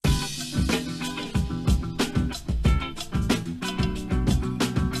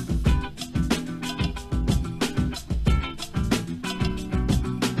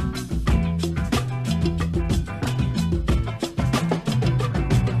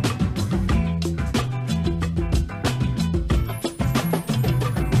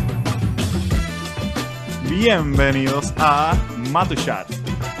Bienvenidos a MatuChat,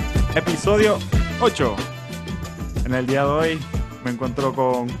 episodio 8. En el día de hoy me encuentro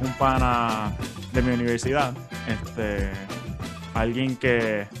con un pana de mi universidad, alguien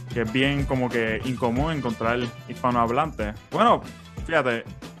que es bien como que incomún encontrar hispanohablantes. Bueno, fíjate,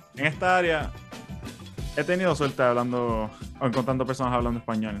 en esta área he tenido suerte hablando o encontrando personas hablando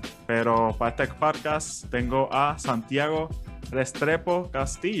español, pero para este podcast tengo a Santiago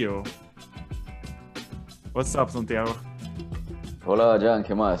Restrepo-Castillo. What's up, Santiago? Hola, Jan,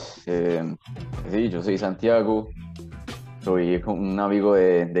 ¿qué más? Sí, yo soy Santiago, soy un amigo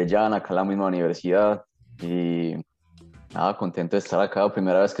de Jan, acá en la misma universidad, y nada, contento de estar acá,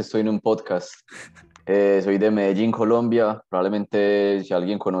 primera vez que estoy en un podcast. Soy de Medellín, Colombia. Probablemente si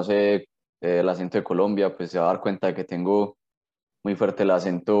alguien conoce el acento de Colombia, pues se va a dar cuenta de que tengo muy fuerte el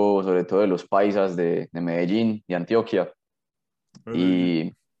acento, sobre todo de los paisas de Medellín, de Antioquia. Y,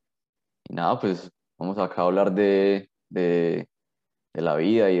 y nada, pues vamos acá a hablar de la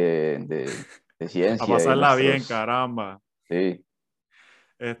vida y de A ciencia y de pasarla bien, nuestros... caramba. Sí,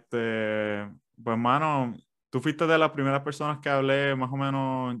 Pues, mano, tú fuiste de las primeras personas que hablé más o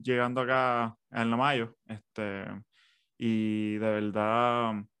menos llegando acá en la mayo. Y de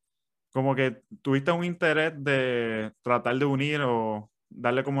verdad, como que tuviste un interés de tratar de unir o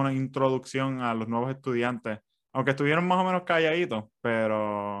darle como una introducción a los nuevos estudiantes, aunque estuvieron más o menos calladitos,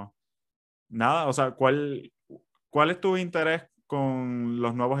 pero nada, o sea, ¿cuál es tu interés con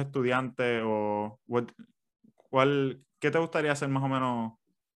los nuevos estudiantes o qué te gustaría hacer más o menos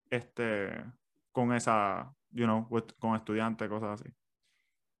con esa, con estudiantes, cosas así?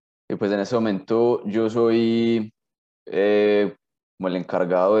 y pues en ese momento yo soy como el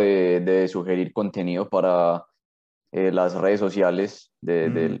encargado de sugerir contenido para las redes sociales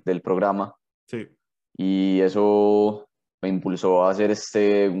Mm, del programa, sí. y eso me impulsó a hacer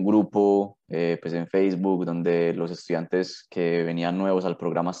un grupo pues en Facebook donde los estudiantes que venían nuevos al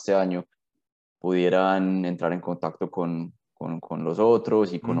programa este año pudieran entrar en contacto con los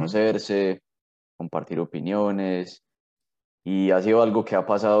otros y Ujú. conocerse, compartir opiniones. Y ha sido algo que ha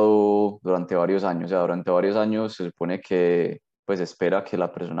pasado durante varios años. O sea, durante varios años se supone que pues espera que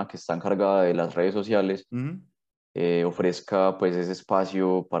la persona que está encargada de las redes sociales Ujú. ofrezca pues ese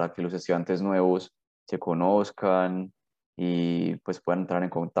espacio para que los estudiantes nuevos se conozcan y pues puedan entrar en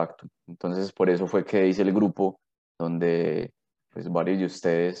contacto. Entonces por eso fue que hice el grupo donde pues varios de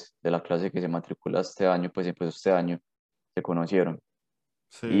ustedes de la clase que se matricula este año, pues empezó este año, se conocieron.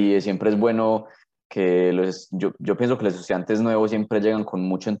 Y Sí. siempre es bueno que yo pienso que los estudiantes nuevos siempre llegan con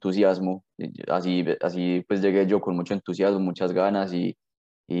mucho entusiasmo. Así pues llegué yo con mucho entusiasmo, muchas ganas y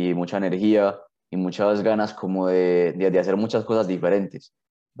mucha energía y muchas ganas como de hacer muchas cosas diferentes.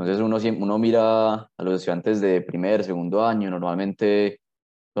 Entonces uno mira a los estudiantes de primer, segundo año, normalmente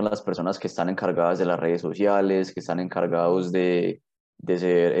son las personas que están encargadas de las redes sociales, que están encargados de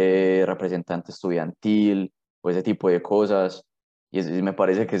ser representante estudiantil o ese tipo de cosas. Y me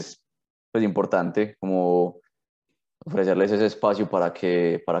parece que es pues, importante como ofrecerles ese espacio para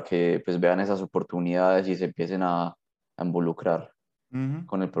que pues, vean esas oportunidades y se empiecen a involucrar Ujú.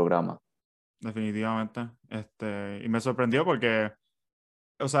 con el programa. Definitivamente. Y me sorprendió porque,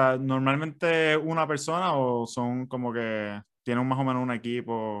 o sea, normalmente una persona o son como que tienen más o menos un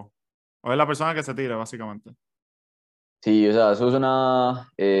equipo, o es la persona que se tira, básicamente. Sí, o sea, eso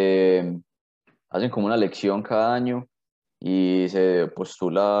es hacen como una lección cada año y se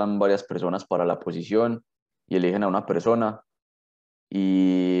postulan varias personas para la posición y eligen a una persona,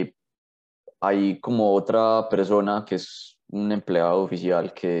 y hay como otra persona que es un empleado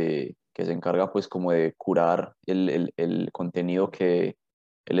oficial que se encarga pues como de curar el contenido que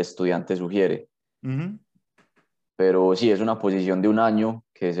el estudiante sugiere. Ujú. Pero sí, es una posición de un año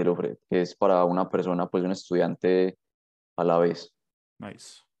que que es para una persona, pues un estudiante a la vez.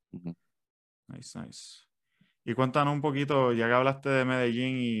 Nice, Ujú. nice, nice. Y cuéntanos un poquito, ya que hablaste de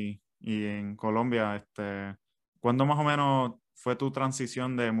Medellín y en Colombia, ¿cuándo más o menos fue tu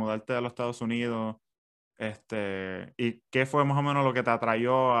transición de mudarte a los Estados Unidos? ¿Y qué fue más o menos lo que te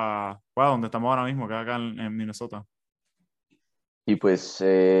atrayó a, bueno, donde estamos ahora mismo, que es acá en Minnesota? Y pues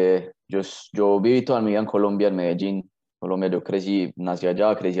yo viví toda mi vida en Colombia, en Medellín, Colombia. Yo crecí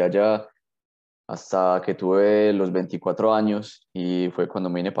allá hasta que tuve los 24 años y fue cuando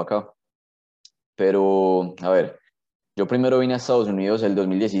me vine para acá. Pero, a ver, yo primero vine a Estados Unidos el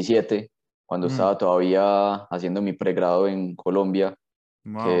 2017, cuando Mm, estaba todavía haciendo mi pregrado en Colombia,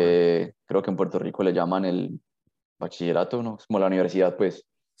 wow, ok. que creo que en Puerto Rico le llaman el bachillerato, ¿no? Es como la universidad, pues.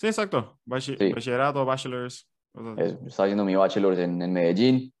 Sí, exacto. Sí, Bachillerato, bachelors, cosas así. yo estaba haciendo mi bachelor en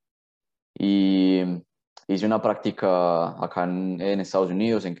Medellín y hice una práctica acá en Estados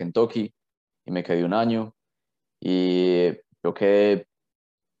Unidos, en Kentucky, y me quedé un año. y yo quedé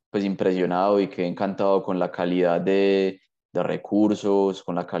pues impresionado y quedé encantado con la calidad de recursos,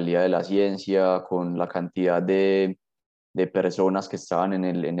 con la calidad de la ciencia, con la cantidad de personas que estaban en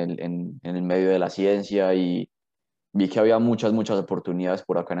el medio de la ciencia, y vi que había muchas oportunidades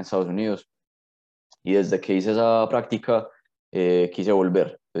por acá en Estados Unidos. Y desde que hice esa práctica, quise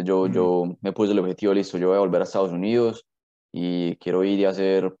volver. Entonces Mm, yo me puse el objetivo, listo, yo voy a volver a Estados Unidos y quiero ir y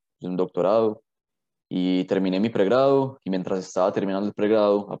hacer pues, un doctorado. Y terminé mi pregrado, y mientras estaba terminando el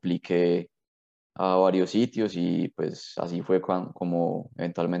pregrado apliqué a varios sitios, y pues así fue como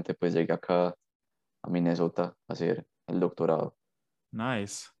eventualmente pues llegué acá a Minnesota a hacer el doctorado.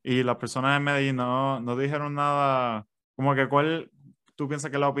 nice. Y las personas en Medellín no dijeron nada, como que cuál tú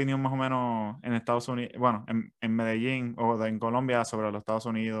piensas que es la opinión más o menos en Estados Unidos, bueno, en Medellín en Colombia sobre los Estados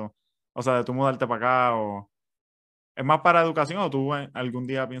Unidos, o sea, de tú mudarte para acá o es más para educación o tú algún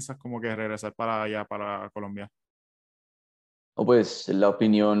día piensas como que regresar para allá, para Colombia. O pues la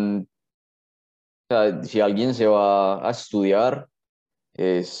opinión, o sea, si alguien se va a estudiar,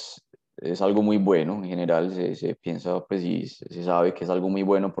 es, es algo muy bueno. En general se piensa, pues y se sabe que es algo muy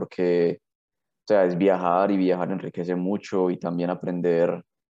bueno porque, o sea, es viajar, y viajar enriquece mucho, y también aprender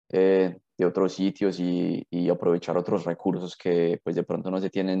de otros sitios, y aprovechar otros recursos que pues de pronto no se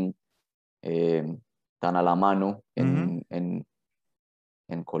tienen eh, tan a la mano Ujú.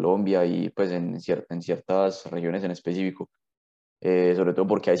 en Colombia, y pues en ciertas regiones en específico. Sobre todo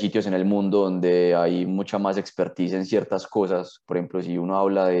porque hay sitios en el mundo donde hay mucha más expertise en ciertas cosas. Por ejemplo, si uno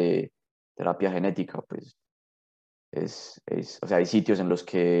habla de terapia genética, pues o sea, hay sitios en los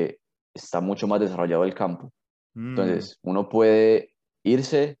que está mucho más desarrollado el campo. Mm, Entonces, uno puede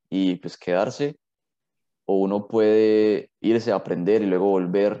irse y pues quedarse, o uno puede irse a aprender y luego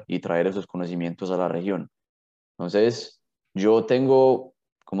volver y traer esos conocimientos a la región. Entonces, yo tengo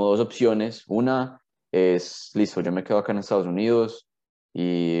como dos opciones. Una es, listo, yo me quedo acá en Estados Unidos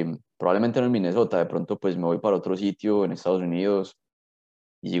y probablemente no en Minnesota, de pronto pues me voy para otro sitio en Estados Unidos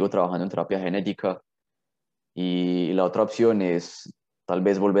y sigo trabajando en terapia genética. Y la otra opción es tal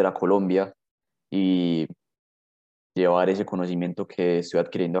vez volver a Colombia y llevar ese conocimiento que estoy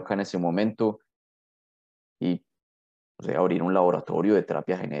adquiriendo acá en ese momento, y o sea, abrir un laboratorio de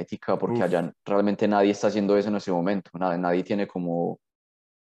terapia genética, porque uf. allá realmente nadie está haciendo eso en ese momento. Nadie tiene como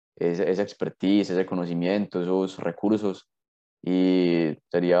esa expertise, ese conocimiento, esos recursos, y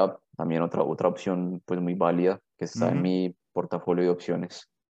sería también otra opción pues muy válida que está en Ujú. mi portafolio de opciones.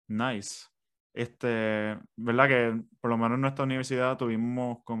 Nice. Verdad que por lo menos en nuestra universidad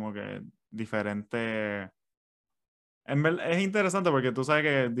tuvimos como que diferentes. Es interesante porque tú sabes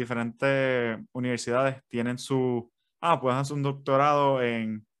que diferentes universidades tienen su. Ah, puedes hacer un doctorado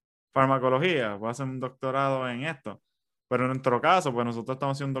en farmacología, puedes hacer un doctorado en esto. Pero en nuestro caso, pues nosotros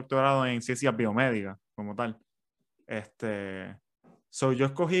estamos haciendo un doctorado en ciencias biomédicas, como tal. Este. Yo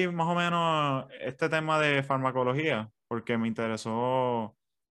escogí más o menos este tema de farmacología porque me interesó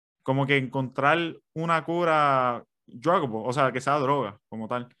como que encontrar una cura druggable, o sea, que sea droga como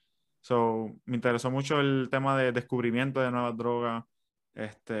tal. Me interesó mucho el tema de descubrimiento de nuevas drogas,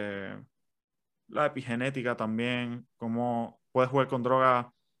 este, la epigenética también, cómo puedes jugar con drogas,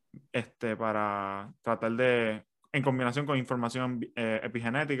 para tratar de, en combinación con información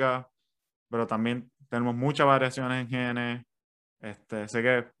epigenética, pero también tenemos muchas variaciones en genes. Sé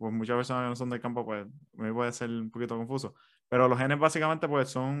que pues, muchas personas que no son del campo, pues me puede ser un poquito confuso, pero los genes básicamente pues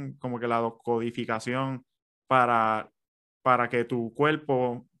son como que la codificación para, para que tu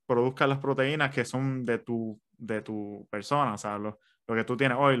cuerpo produzca las proteínas que son de tu persona, o sea, lo que tú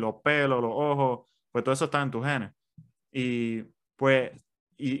tienes hoy, los pelos, los ojos, pues todo eso está en tus genes. Y pues,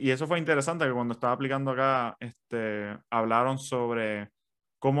 y eso fue interesante que cuando estaba aplicando acá, hablaron sobre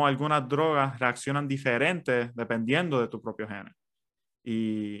cómo algunas drogas reaccionan diferentes dependiendo de tu propio genes.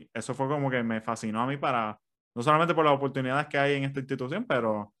 Y eso fue como que me fascinó a mí para, no solamente por las oportunidades que hay en esta institución,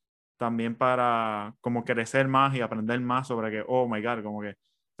 pero también para como crecer más y aprender más sobre que, oh my God, como que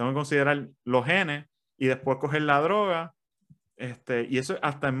tengo que considerar los genes y después coger la droga, y eso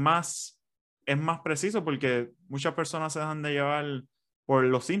hasta es más preciso porque muchas personas se dejan de llevar por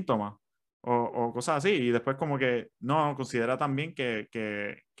los síntomas o cosas así y después como que no, considera también que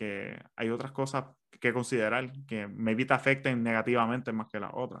hay otras cosas que considerar que maybe te afecten negativamente más que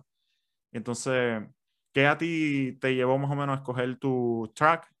las otras. Entonces, ¿qué a ti te llevó más o menos a escoger tu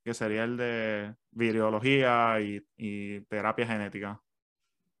track, que sería el de virología y terapia genética?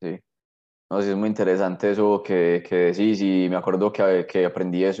 Sí. No, sí, es muy interesante eso que decís, y me acuerdo que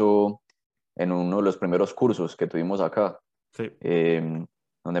aprendí eso en uno de los primeros cursos que tuvimos acá, Sí. eh,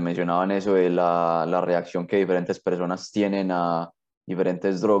 donde mencionaban eso de la reacción que diferentes personas tienen a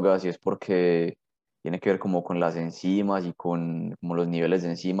diferentes drogas, y es porque tiene que ver como con las enzimas y con como los niveles de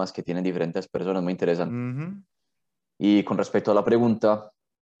enzimas que tienen diferentes personas, muy interesante. Ujú. Y con respecto a la pregunta,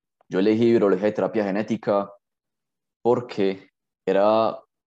 yo elegí virología y terapia genética porque era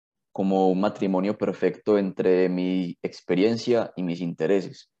como un matrimonio perfecto entre mi experiencia y mis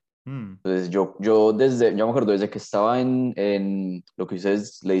intereses. Mm. Entonces yo me acuerdo desde que estaba en lo que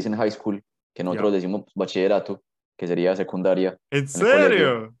ustedes le dicen high school, que nosotros Ya. decimos bachillerato, que sería secundaria ¿En en el colegio.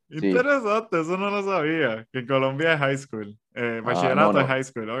 serio? Sí. Interesante, eso no lo sabía. Que en Colombia es high school. Ah, no, Bachillerato es no. high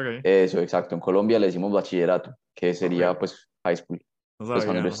school, ok. Eso, exacto. En Colombia le decimos bachillerato, que sería Ok. pues high school. No Pues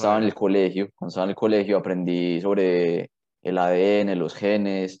cuando sabía, yo no estaba en el sabía. colegio, cuando estaba en el colegio aprendí sobre el ADN, los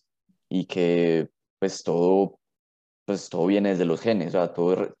genes y que pues todo viene desde los genes, o sea,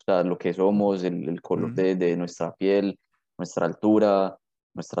 todo, o sea, lo que somos, el color Ujú. de nuestra piel, nuestra altura,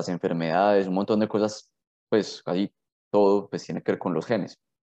 nuestras enfermedades, un montón de cosas, pues casi todo pues tiene que ver con los genes.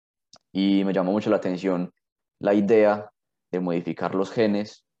 Y me llamó mucho la atención la idea de modificar los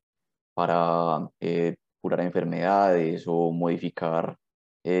genes para curar enfermedades o modificar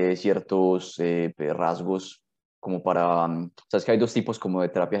ciertos rasgos como para, sabes que hay dos tipos como de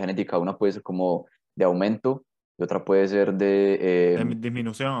terapia genética, una puede ser como de aumento y otra puede ser de,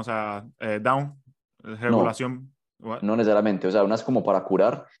 Disminución, o sea, down, no, regulación. What? no necesariamente, o sea, una es como para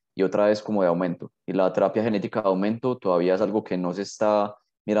curar y otra es como de aumento. Y la terapia genética de aumento todavía es algo que no se está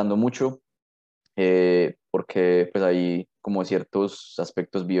mirando mucho porque pues hay como ciertos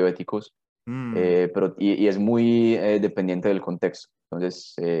aspectos bioéticos Mm. pero, y es muy dependiente del contexto.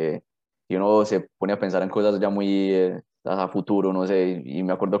 Entonces, si uno se pone a pensar en cosas ya muy a futuro, no sé, y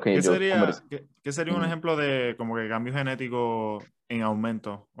me acuerdo que yo conversé, Qué sería un ejemplo de como que cambio genético en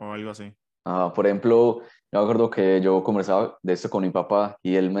aumento o algo así? por ejemplo, yo me acuerdo que yo conversaba de esto con mi papá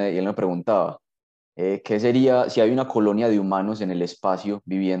y él me preguntaba, ¿qué sería si hay una colonia de humanos en el espacio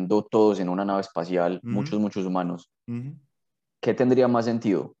viviendo todos en una nave espacial, Ujú, muchos, muchos humanos? ujú. ¿Qué tendría más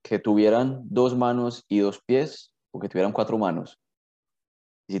sentido? ¿Que tuvieran dos manos y dos pies o que tuvieran cuatro manos?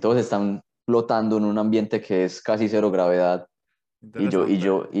 Y si todos están flotando en un ambiente que es casi cero gravedad, Interesante.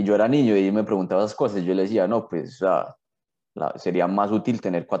 y yo era niño y me preguntaba esas cosas, yo le decía, no, pues sería más útil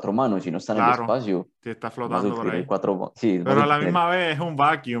tener cuatro manos si no está en el Claro, espacio, si está es más flotando útil por tener ahí. cuatro, sí, es más Pero a útil la tener, misma vez es un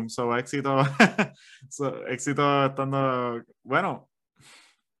vacuum, so éxito, éxito estando, bueno,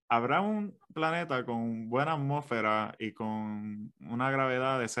 habrá un planeta con buena atmósfera y con una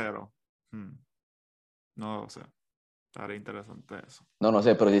gravedad de cero. Hmm, no lo sé, estaría interesante eso. no, no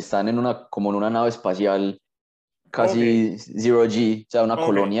sé, pero si están en como en una nave espacial Ok, casi zero G, o sea, una ok,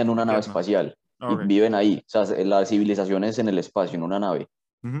 colonia en una nave entiendo. espacial, y Ok. viven ahí, o sea, la civilización es en el espacio, en una nave.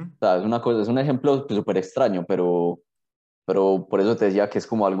 Ujú. O sea, es una cosa, es un ejemplo pues, súper extraño, pero por eso te decía que es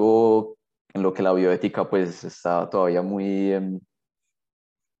como algo en lo que la bioética pues está todavía muy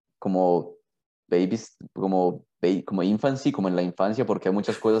como babies, como infancy, como en la infancia, porque hay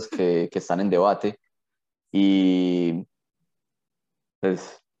muchas cosas que están en debate y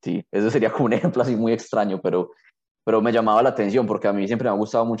pues sí, eso sería como un ejemplo así muy extraño, pero me llamaba la atención porque a mí siempre me ha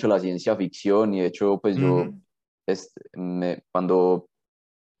gustado mucho la ciencia ficción y de hecho pues yo Ujú. cuando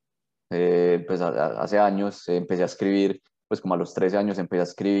pues hace años empecé a escribir, pues como a los 13 años empecé a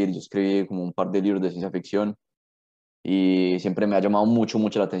escribir, yo escribí como un par de libros de ciencia ficción y siempre me ha llamado mucho,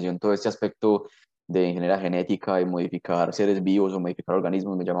 mucho la atención todo este aspecto de ingeniería genética y modificar seres vivos o modificar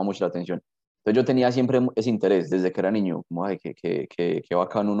organismos, me llama mucho la atención. Entonces yo tenía siempre ese interés desde que era niño, como, ay, qué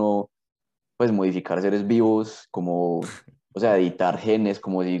bacán uno, pues modificar seres vivos, como, o sea, editar genes,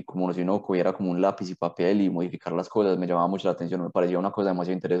 como si uno cogiera como un lápiz y papel y modificar las cosas, me llamaba mucho la atención, me parecía una cosa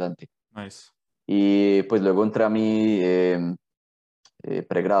demasiado interesante. Nice. Y pues luego entré a mi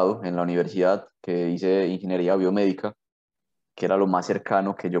pregrado en la universidad, que hice ingeniería biomédica, que era lo más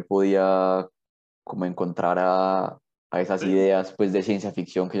cercano que yo podía como encontrar a esas Sí. ideas pues de ciencia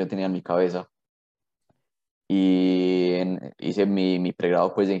ficción que yo tenía en mi cabeza. Y hice mi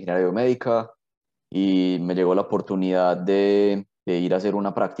pregrado pues de ingeniería biomédica y me llegó la oportunidad de ir a hacer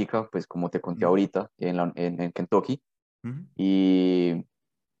una práctica, pues como te conté Ujú, ahorita, en Kentucky. ujú. Y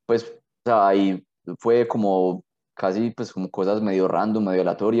pues o sea, ahí fue como casi pues como cosas medio random, medio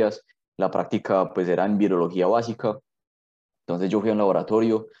aleatorias. La práctica pues era en virología básica. Entonces yo fui a un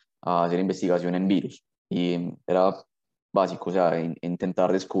laboratorio a hacer investigación en virus y era básico, o sea,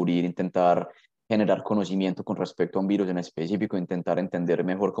 intentar descubrir, intentar generar conocimiento con respecto a un virus en específico, intentar entender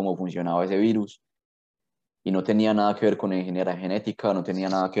mejor cómo funcionaba ese virus. Y no tenía nada que ver con ingeniería genética, no tenía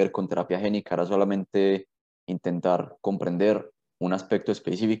nada que ver con terapia génica, era solamente intentar comprender un aspecto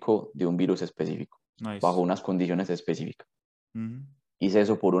específico de un virus específico, bajo Nice. unas condiciones específicas. Ujú. Hice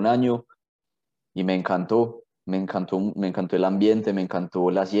eso por un año y me encantó el ambiente, me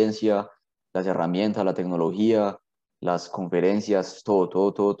encantó la ciencia, las herramientas, la tecnología, las conferencias,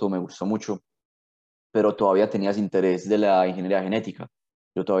 todo me gustó mucho, pero todavía tenías interés de la ingeniería genética.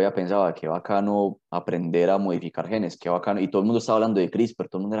 Yo todavía pensaba, qué bacano aprender a modificar genes, qué bacano, y todo el mundo estaba hablando de CRISPR,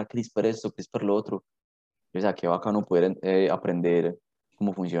 todo el mundo era CRISPR esto, CRISPR lo otro. Yo decía, qué bacano poder aprender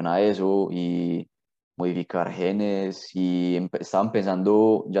cómo funciona eso y modificar genes, y estaba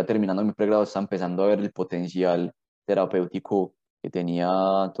empezando, ya terminando mi pregrado, estaba empezando a ver el potencial terapéutico que tenía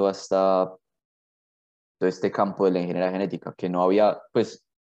todo este campo de la ingeniería genética, que no había, pues,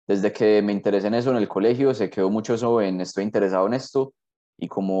 desde que me interesé en eso en el colegio, se quedó mucho eso en estoy interesado en esto, y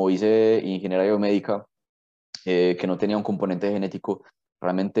como hice ingeniería biomédica, que no tenía un componente genético,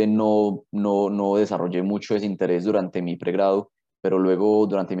 realmente no desarrollé mucho ese interés durante mi pregrado, pero luego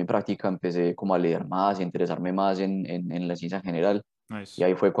durante mi práctica empecé como a leer más y a interesarme más en la ciencia en general, y Nice.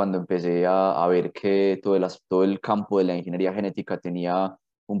 ahí fue cuando empecé a ver que todo el campo de la ingeniería genética tenía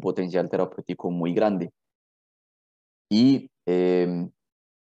un potencial terapéutico muy grande. Y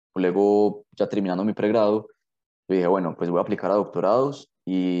luego, ya terminando mi pregrado, yo dije, bueno, pues voy a aplicar a doctorados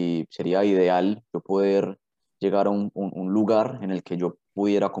y sería ideal yo poder llegar a un lugar en el que yo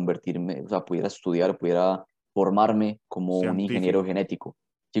pudiera convertirme, o sea, pudiera estudiar, pudiera formarme como un ingeniero Científico. genético,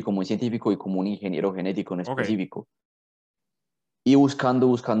 sí, como un científico y como un ingeniero genético en Ok. específico. Y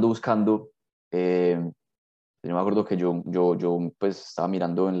buscando, yo me acuerdo que yo pues estaba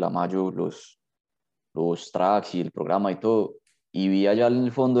mirando en la Mayo los tracks y el programa y todo, y vi allá en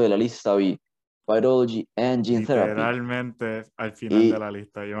el fondo de la lista, vi Biology and Gene Therapy. Literalmente al final de Y, la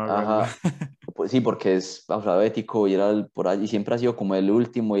lista, yo me acuerdo. ajá, pues sí, porque es alfabético y era por allí, siempre ha sido como el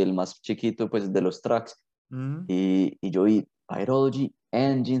último y el más chiquito pues de los tracks. Mm, Y yo vi Biology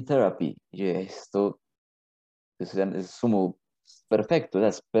and Gene Therapy. Y yo dije, esto es como perfecto, o sea,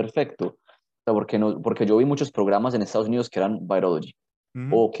 es perfecto. O sea, porque, no, porque yo vi muchos programas en Estados Unidos que eran Biology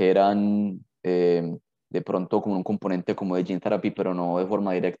mm, o que eran de pronto como un componente como de Gene Therapy, pero no de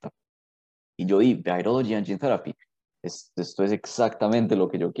forma directa. Y yo di Virology and Gene Therapy. Esto es exactamente lo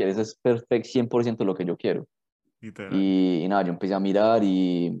que yo quiero. Eso es perfecto, 100% lo que yo quiero. literal. Y nada, yo empecé a mirar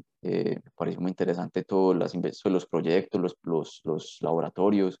y me pareció muy interesante todos los proyectos, los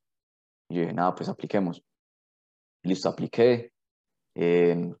laboratorios. Y yo dije, nada, pues apliquemos. Listo, apliqué.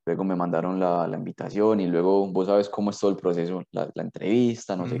 Luego me mandaron la invitación y luego vos sabes cómo es todo el proceso, la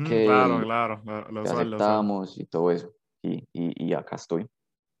entrevista, no sé Ujú, qué, claro, y claro, lo te usual, lo usual. aceptamos y todo eso. Y acá estoy.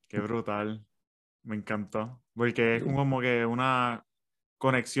 Qué brutal, me encantó. Porque es Sí. como que una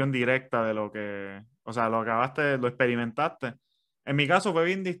conexión directa de lo que, o sea, lo acabaste, lo experimentaste. En mi caso fue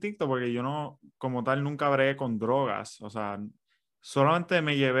bien distinto porque yo no, como tal, nunca bregué con drogas. O sea, solamente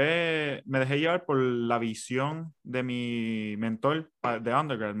me dejé llevar por la visión de mi mentor de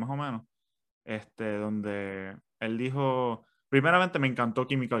undergrad, más o menos. Donde él dijo, primeramente me encantó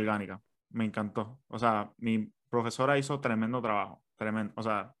química orgánica, me encantó. O sea, mi profesora hizo tremendo trabajo, tremendo, o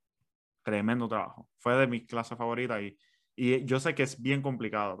sea, tremendo trabajo. Fue de mis clases favoritas y yo sé que es bien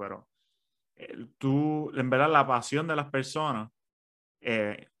complicado, pero en verdad, la pasión de las personas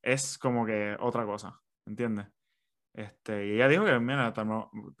es como que otra cosa, ¿entiendes? Y ella dijo que, mira,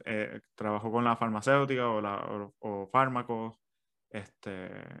 trabajó con la farmacéutica o fármacos,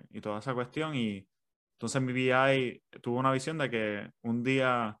 y toda esa cuestión. Y entonces mi VI tuvo una visión de que un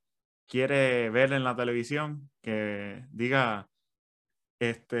día quiere ver en la televisión que diga,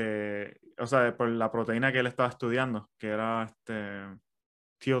 o sea, por la proteína que él estaba estudiando, que era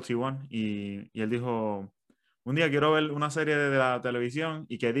TLT1, y él dijo, un día quiero ver una serie de la televisión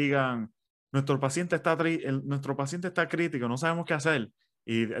y que digan, nuestro paciente está crítico, no sabemos qué hacer.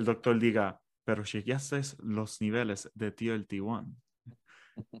 Y el doctor diga, pero chequeaste los niveles de TLT1.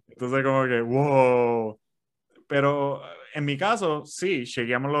 Entonces como que, wow. Pero en mi caso, sí,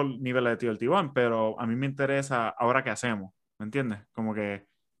 chequeamos los niveles de TLT1, pero a mí me interesa ahora qué hacemos, ¿me entiendes? Como que,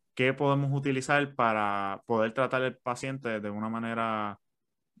 ¿qué podemos utilizar para poder tratar al paciente de una manera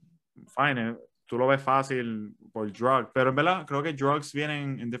fine, tú lo ves fácil por drug, pero en verdad creo que drugs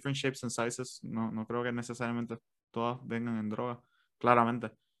vienen en different shapes and sizes. No, no creo que necesariamente todas vengan en droga,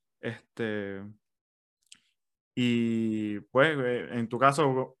 claramente. Este, y pues en tu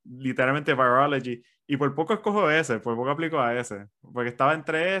caso, literalmente virology. Y por poco escojo ese, por poco aplico a ese, porque estaba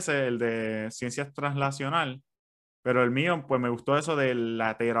entre ese, el de ciencias translacional, pero el mío, pues me gustó eso de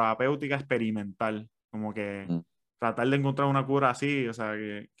la terapéutica experimental, como que Mm. tratar de encontrar una cura así, o sea,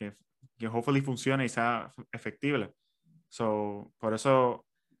 que hopefully funcione y sea efectible. So, por eso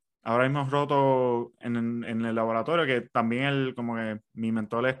ahora mismo roto en el laboratorio, que también como que mi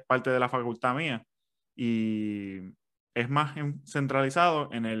mentor es parte de la facultad mía, y es más centralizado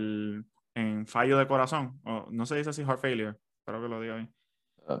en fallo de corazón, o no se dice así heart failure, espero que lo diga bien.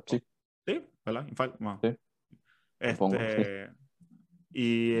 Ah, sí. Sí, ¿verdad? Bueno, Sí, supongo, sí. este,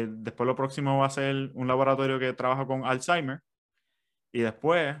 y después lo próximo va a ser un laboratorio que trabaja con Alzheimer. Y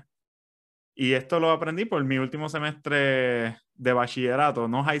después, y esto lo aprendí por mi último semestre de bachillerato,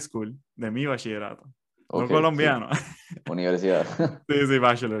 no high school, de mi bachillerato, no Ok, sí, colombiano. universidad. Sí, sí,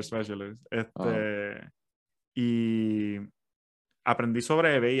 bachelors. Ah, Y aprendí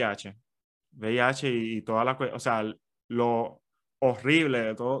sobre VIH y toda la, o sea, lo horrible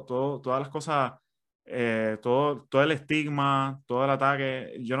de todas las cosas, todo el estigma, todo el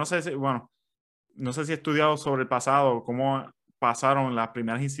ataque. Yo no sé si, bueno, no sé si he estudiado sobre el pasado, cómo pasaron las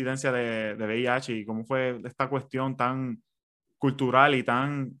primeras incidencias de VIH y cómo fue esta cuestión tan cultural y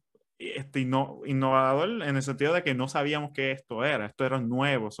tan innovador en el sentido de que no sabíamos que esto era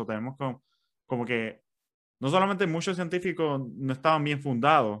nuevo, o tenemos como que no solamente muchos científicos no estaban bien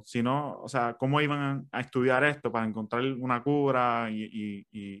fundados, sino, o sea, cómo iban a estudiar esto para encontrar una cura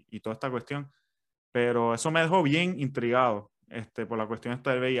y toda esta cuestión. Pero eso me dejó bien intrigado por la cuestión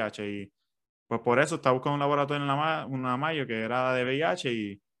esta del VIH y pues por eso estaba buscando un laboratorio en una Mayo que era de VIH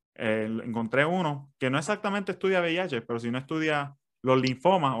y encontré uno que no exactamente estudia VIH, pero sí no estudia los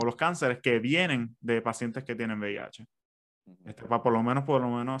linfomas o los cánceres que vienen de pacientes que tienen VIH. Para por lo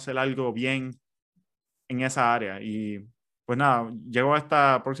menos hacer algo bien en esa área. Y pues nada, llego a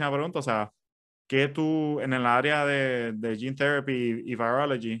esta próxima pregunta, o sea, ¿qué tú en el área de gene therapy y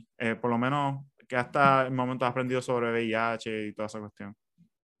virology, por lo menos, que hasta el momento has aprendido sobre VIH y toda esa cuestión?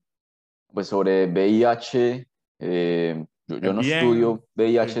 pues sobre VIH, yo Es no bien, estudio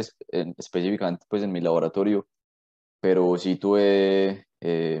VIH sí. específicamente pues en mi laboratorio, pero sí tuve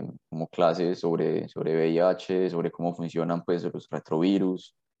como clases sobre VIH, sobre cómo funcionan pues los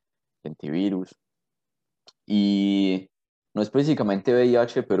retrovirus, antivirus, y no específicamente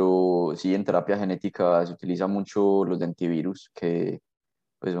VIH, pero sí en terapia genética se utiliza mucho los de antivirus, que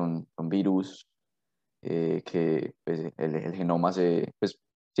pues son virus que pues, el genoma pues,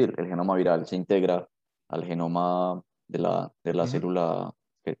 sí, el genoma viral se integra al genoma de la Ujú. célula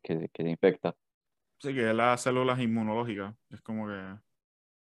que se infecta. Sí, que es las células inmunológicas. Es como que...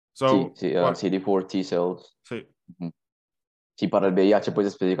 Sí, So, sí, al ¿cuál? CD4 T cells. Sí. Ujú. Sí, para el VIH, pues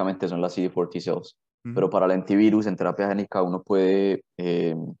específicamente son las CD4 T cells. Ujú, Pero para el antivirus en terapia génica uno puede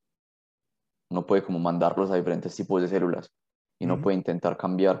como mandarlos a diferentes tipos de células y uno ujú, puede intentar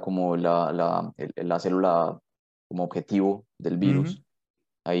cambiar como la célula como objetivo del ujú, virus.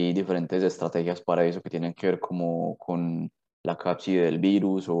 Hay diferentes estrategias para eso que tienen que ver como con la cápside del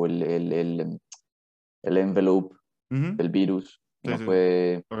virus o el envelope ujú. del virus. Sí, Uno sí, sí.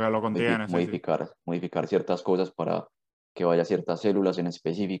 puede Porque lo contiene, sí, sí. modificar ciertas cosas para que vaya a ciertas células en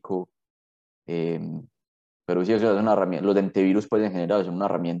específico. eh, pero sí, o sea, es una herramienta, los de antivirus pues en general son una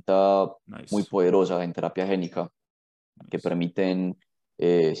herramienta muy Nice. poderosa en terapia génica que Nice. permiten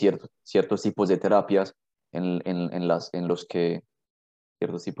ciertos tipos de terapias en los que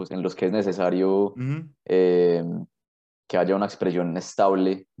ciertos tipos en los que es necesario Ujú, eh, que haya una expresión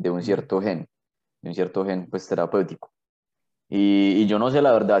estable ujú. de un cierto gen pues terapéutico. Y yo no sé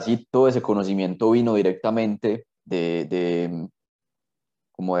la verdad si todo ese conocimiento vino directamente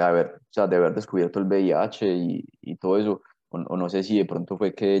como de haber descubierto el VIH y todo eso, o no sé si de pronto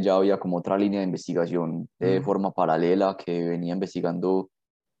fue que ya había como otra línea de investigación de Ujú, forma paralela que venía investigando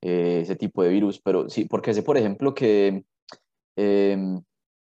ese tipo de virus, pero sí, porque sé por ejemplo que em,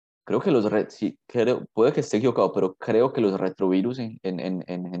 creo que sí, puede que esté equivocado, pero creo que los retrovirus en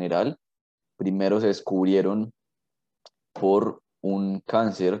general primero se descubrieron por un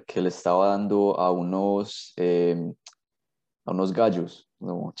cáncer que le estaba dando a unos gallos,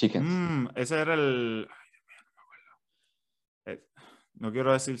 no, chickens. ese era el... eh, no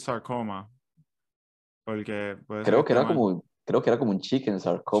quiero decir sarcoma, porque puede ser que Creo que esté era mal. como, creo que era como un chicken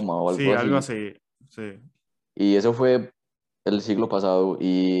sarcoma o algo Sí, algo así. así. Sí. Y eso fue el siglo pasado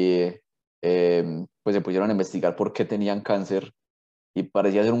y pues se pusieron a investigar por qué tenían cáncer y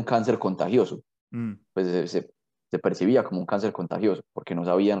parecía ser un cáncer contagioso. Mm, Pues se percibía como un cáncer contagioso, porque no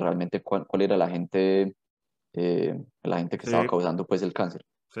sabían realmente cuál era la gente que estaba sí, causando pues el cáncer.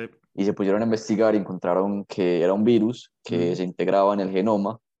 sí. Y se pusieron a investigar y encontraron que era un virus que Ujú, se integraba en el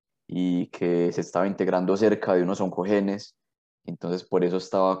genoma y que se estaba integrando cerca de unos oncogenes. Entonces por eso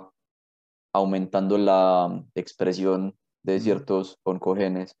estaba aumentando la expresión de ujú, ciertos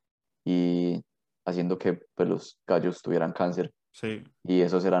oncogenes y haciendo que pues, los gallos tuvieran cáncer. sí. Y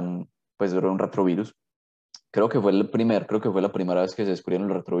esos era un retrovirus. Creo que fue la primera vez que se descubrieron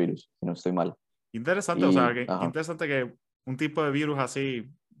los retrovirus, si no estoy mal. Interesante, o sea, Y, que ajá, interesante que un tipo de virus así,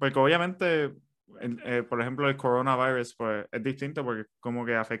 porque obviamente, por ejemplo, el coronavirus, pues es distinto porque como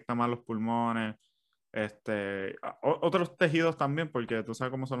que afecta más los pulmones, Otros tejidos también, porque tú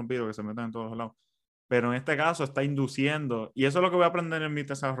sabes cómo son los virus que se meten en todos lados. Pero en este caso está induciendo, y eso es lo que voy a aprender en mi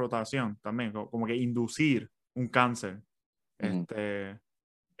tesis de rotación también, como que inducir un cáncer. Ujú.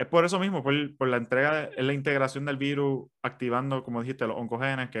 Es por eso mismo, por la entrega, es la integración del virus activando, como dijiste, los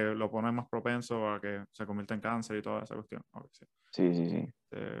oncogenes que lo ponen más propenso a que se convierta en cáncer y toda esa cuestión. Ok, sí. Sí, sí, sí.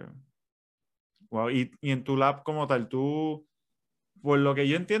 Eh, wow. Y en tu lab como tal, tú, por lo que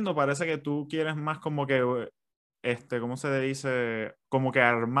yo entiendo, parece que tú quieres más como que, ¿cómo se dice? Como que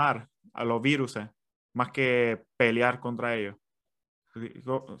armar a los virus, más que pelear contra ellos.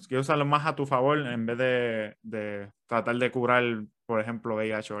 Quieres usarlo más a tu favor en vez de tratar de curar, por ejemplo,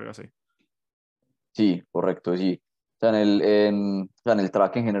 VIH o algo así. Sí, correcto, sí. O sea, o sea, en el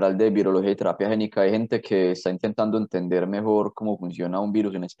track en general de virología y terapia génica hay gente que está intentando entender mejor cómo funciona un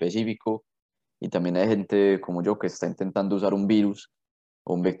virus en específico y también hay gente como yo que está intentando usar un virus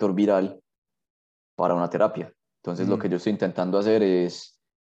o un vector viral para una terapia. Entonces lo que Mm, yo estoy intentando hacer es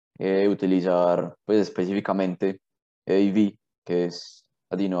utilizar pues específicamente AAV, que es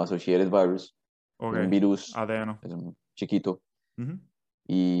Adeno Associated Virus, es un ok, virus, adeno. es un chiquito, Ujú,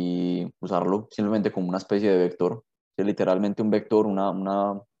 y usarlo simplemente como una especie de vector. Es literalmente un vector,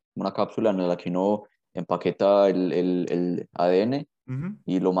 una cápsula en la que uno empaqueta el ADN ujú.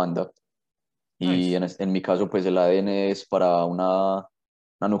 y lo manda. Y Nice. en mi caso, pues el ADN es para una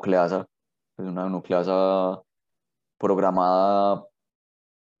nucleasa, pues una nucleasa programada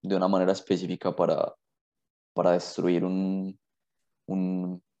de una manera específica para destruir un-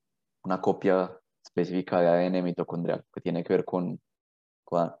 una copia específica de ADN mitocondrial, que tiene que ver con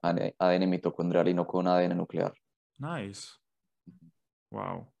ADN mitocondrial y no con ADN nuclear. Nice.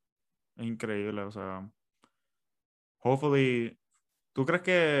 Wow. Increíble. O sea, hopefully, ¿tú crees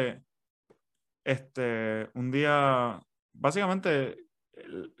que un día, básicamente,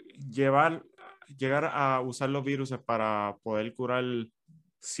 llevar, llegar a usar los virus para poder curar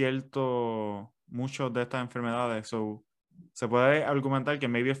muchos de estas enfermedades? So, se puede argumentar que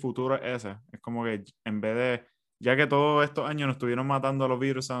maybe el futuro es ese. Es como que en vez de, ya que todos estos años nos estuvieron matando a los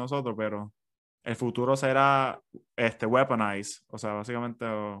virus a nosotros, pero el futuro será weaponize, o sea, básicamente,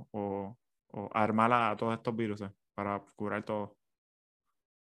 o armar a todos estos virus para curar todo.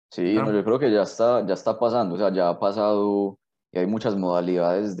 Sí, no, yo creo que ya está pasando, o sea, ya ha pasado y hay muchas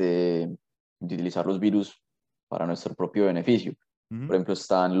modalidades de utilizar los virus para nuestro propio beneficio. Ujú. Por ejemplo,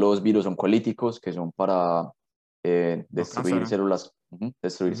 están los virus oncolíticos, que son para Los cánceres.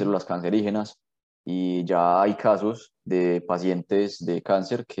 destruir Ujú. células cancerígenas, y ya hay casos de pacientes de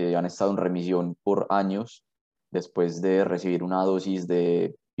cáncer que han estado en remisión por años después de recibir una dosis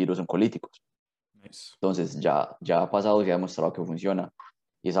de virus oncolíticos. Nice. Entonces ya ha pasado, se ha demostrado que funciona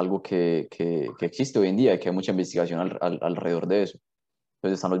y es algo que existe hoy en día y que hay mucha investigación alrededor de eso.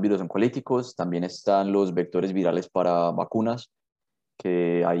 Entonces están los virus oncolíticos, también están los vectores virales para vacunas,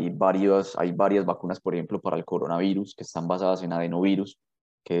 que hay varias vacunas, por ejemplo, para el coronavirus, que están basadas en adenovirus,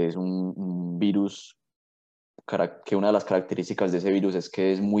 que es un virus que una de las características de ese virus es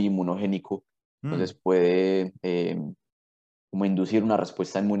que es muy inmunogénico, Mm, entonces puede como inducir una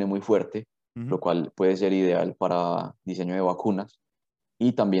respuesta inmune muy fuerte, ujú, lo cual puede ser ideal para diseño de vacunas.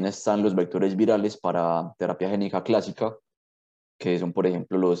 Y también están los vectores virales para terapia génica clásica, que son, por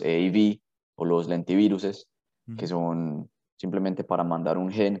ejemplo, los EIV o los lentiviruses, que ujú, son simplemente para mandar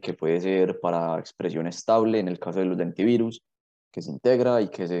un gen que puede ser para expresión estable en el caso de los lentivirus, que se integra y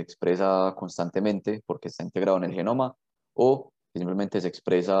que se expresa constantemente porque está integrado en el genoma, o que simplemente se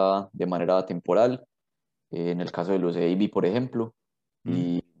expresa de manera temporal en el caso de los EIV, por ejemplo, ujú.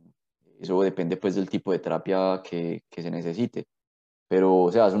 y eso depende pues del tipo de terapia que se necesite. Pero,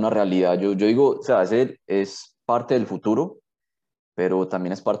 o sea, es una realidad. Yo digo, o sea, es parte del futuro, pero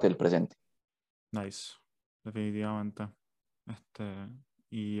también es parte del presente. Nice. Definitivamente. Este,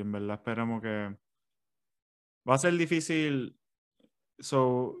 y en verdad esperemos que va a ser difícil.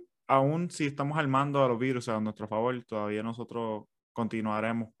 So, aún si estamos armando a los virus a nuestro favor, todavía nosotros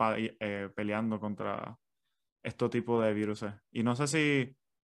continuaremos peleando contra estos tipos de virus. Y no sé si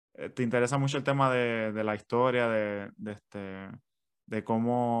te interesa mucho el tema de la historia, de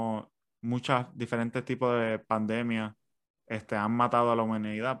cómo muchos diferentes tipos de pandemias han matado a la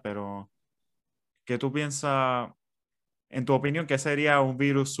humanidad, pero ¿qué tú piensas, en tu opinión, qué sería un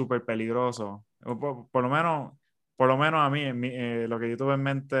virus súper peligroso? O por lo menos a mí, lo que yo tuve en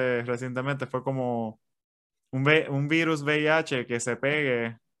mente recientemente fue como un virus VIH que se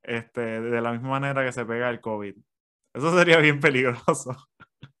pegue de la misma manera que se pega el COVID. Eso sería bien peligroso.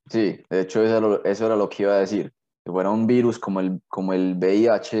 Sí, de hecho eso era lo que iba a decir. Que fuera un virus como el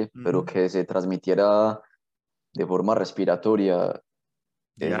VIH, pero Ujú. que se transmitiera de forma respiratoria,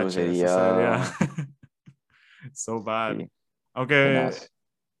 eso DH, eso sería. So bad. Sí, Aunque, tenaz.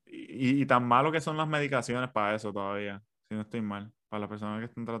 y tan malo que son las medicaciones para eso todavía, si no estoy mal, para las personas que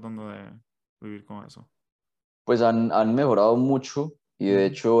están tratando de vivir con eso. Pues han mejorado mucho y de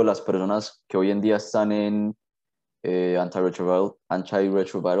Ujú. hecho las personas que hoy en día están en anti-retroviral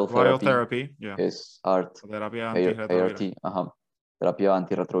Viral therapy, therapy, yeah. que es ART, Terapia antirretroviral. ART, ajá, terapia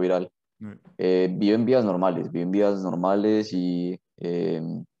antirretroviral, Mm. viven vidas normales y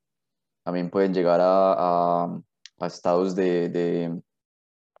también pueden llegar a estados en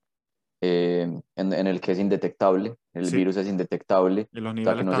el que es indetectable, el Sí, virus es indetectable, y los o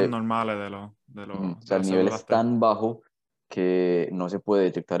sea que niveles no tan se, normales o de sea, el las nivel células es T. tan bajo que no se puede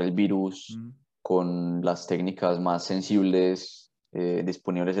detectar el virus Ujú, con las técnicas más sensibles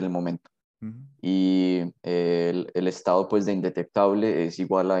disponibles en el momento. ujú, Y el estado pues de indetectable es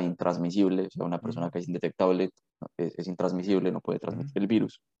igual a intransmisible, o sea, una ujú, persona que es indetectable es intransmisible, no puede ujú, transmitir el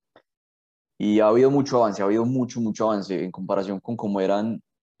virus. Y ha habido mucho avance, ha habido mucho, mucho avance en comparación con cómo eran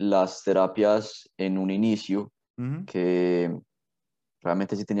las terapias en un inicio, ujú, que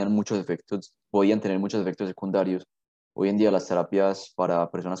realmente sí tenían muchos efectos, podían tener muchos efectos secundarios. Hoy en día las terapias para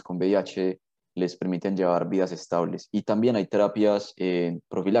personas con VIH les permiten llevar vidas estables. Y también hay terapias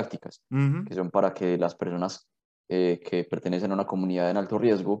profilácticas, ujú, que son para que las personas que pertenecen a una comunidad en alto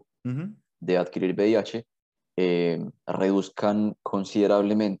riesgo ujú. de adquirir VIH reduzcan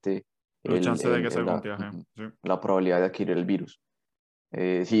considerablemente Los el- chances de el- que se el- la, contagien. Sí. la probabilidad de adquirir el virus.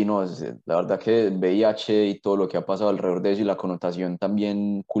 Sí, no, la verdad que el VIH y todo lo que ha pasado alrededor de eso y la connotación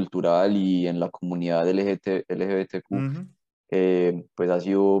también cultural y en la comunidad LGBTQ, Ujú. pues ha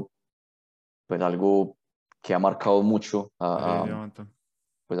sido pues algo que ha marcado mucho Definitivamente.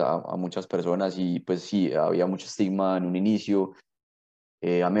 pues a muchas personas y pues sí, había mucho estigma en un inicio,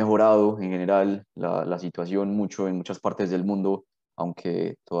 ha mejorado en general la situación mucho en muchas partes del mundo,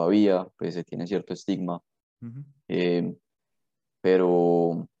 aunque todavía pues se tiene cierto estigma, Ujú. eh,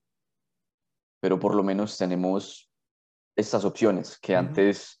 pero, pero por lo menos tenemos estas opciones Ujú. que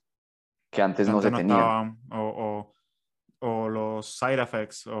antes Que no antes se no tenían. estaban, o los side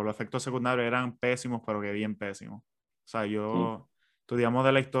effects o los efectos secundarios eran pésimos, pero que bien pésimos. O sea, Sí, yo estudiamos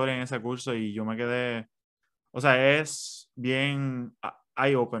de la historia en ese curso y yo me quedé, o sea, es bien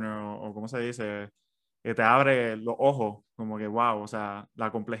eye-opener o como se dice, que te abre los ojos, como que wow, o sea,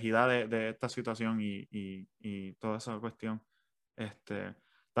 la complejidad de esta situación y toda esa cuestión. Este,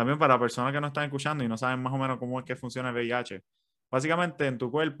 también para personas que no están escuchando y no saben más o menos cómo es que funciona el VIH, básicamente en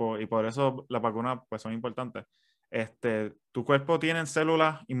tu cuerpo, y por eso las vacunas pues son importantes, tu cuerpo tiene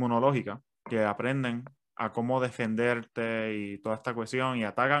células inmunológicas que aprenden a cómo defenderte y toda esta cuestión y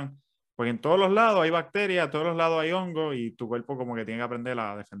atacan, porque en todos los lados hay bacterias, en todos los lados hay hongos y tu cuerpo como que tiene que aprender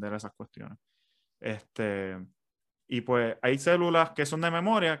a defender esas cuestiones. Este, y pues hay células que son de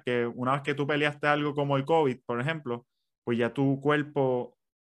memoria, que una vez que tú peleaste algo como el COVID, por ejemplo, pues ya tu cuerpo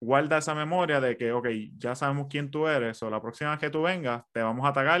guarda esa memoria de que, ok, ya sabemos quién tú eres, o la próxima vez que tú vengas, te vamos a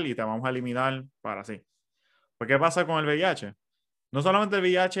atacar y te vamos a eliminar para sí. Pues, ¿qué pasa con el VIH? No solamente el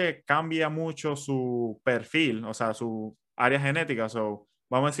VIH cambia mucho su perfil, o sea, su área genética, o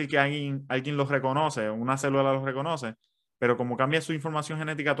vamos a decir que alguien los reconoce, una célula los reconoce, pero como cambia su información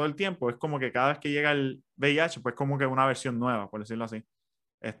genética todo el tiempo, es como que cada vez que llega el VIH, pues como que una versión nueva, por decirlo así.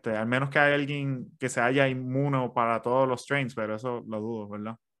 Al menos que haya alguien que se haya inmuno para todos los strains, pero eso lo dudo,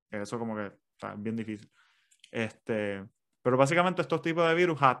 ¿verdad? Que eso como que está bien difícil. Pero básicamente estos tipos de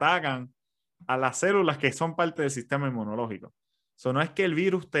virus atacan a las células que son parte del sistema inmunológico. So, no es que el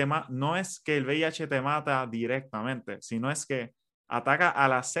virus no es que el VIH te mata directamente, sino es que ataca a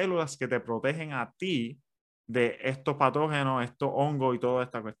las células que te protegen a ti de estos patógenos, estos hongos y toda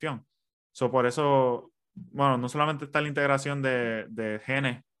esta cuestión. So, por eso, bueno, no solamente está la integración de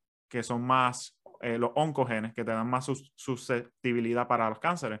genes que son más, los oncogenes, que te dan más susceptibilidad para los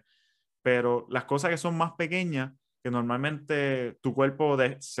cánceres, pero las cosas que son más pequeñas, que normalmente tu cuerpo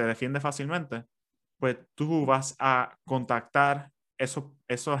se defiende fácilmente, pues tú vas a contactar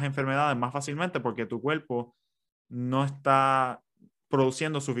esas enfermedades más fácilmente porque tu cuerpo no está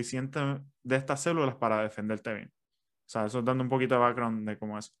produciendo suficiente de estas células para defenderte bien. O sea, eso dando un poquito de background de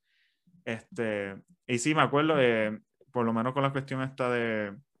cómo es. Y sí, me acuerdo, por lo menos con la cuestión esta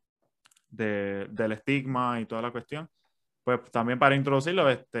del estigma y toda la cuestión, pues también para introducirlo,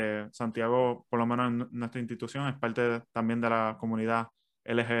 Santiago, por lo menos en nuestra institución, es parte también de la comunidad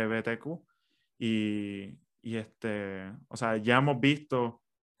LGBTQ o sea, ya hemos visto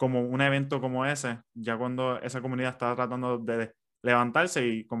como un evento como ese, ya cuando esa comunidad está tratando de levantarse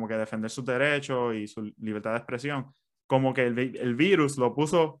y como que defender sus derechos y su libertad de expresión, como que el virus lo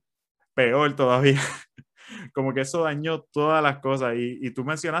puso peor todavía. Como que eso dañó todas las cosas. Y tú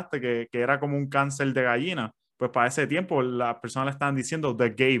mencionaste que era como un cáncer de gallina, pues para ese tiempo las personas le estaban diciendo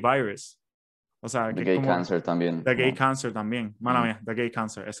the gay virus. O sea, The que es gay como cancer también. the gay Como, cancer también. Mala mía, the gay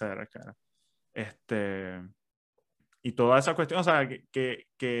cancer, ese era el que era. Y toda esa cuestión, o sea,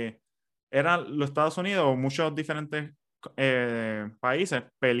 que eran los Estados Unidos o muchos diferentes países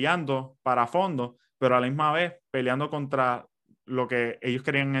peleando para fondos, pero a la misma vez peleando contra lo que ellos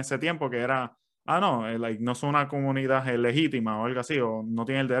querían en ese tiempo, que era, no, like, no son una comunidad legítima o algo así, o no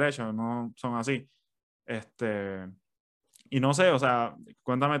tienen el derecho, no son así. Este, y no sé, o sea,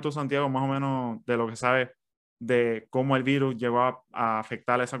 cuéntame tú, Santiago, más o menos de lo que sabes de cómo el virus llegó a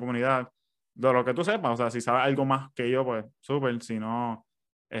afectar a esa comunidad, de lo que tú sepas, o sea, si sabes algo más que yo, pues súper, si no,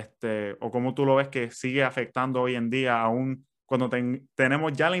 o cómo tú lo ves que sigue afectando hoy en día, aún cuando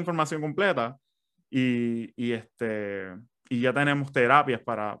tenemos ya la información completa y ya tenemos terapias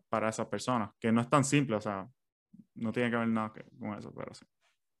para esas personas, que no es tan simple, o sea, no tiene que ver nada con eso, pero sí.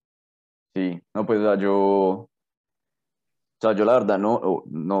 sí, no, pues yo la verdad no,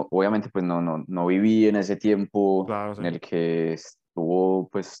 obviamente pues no viví en ese tiempo Claro, sí. en el que estuvo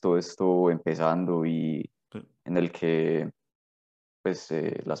pues todo esto empezando y Sí. en el que pues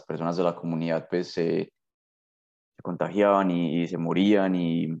las personas de la comunidad pues se contagiaban y se morían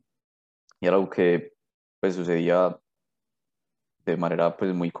y era algo que pues sucedía de manera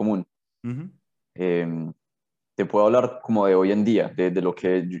pues muy común. Ujú. Em, Te puedo hablar como de hoy en día, de lo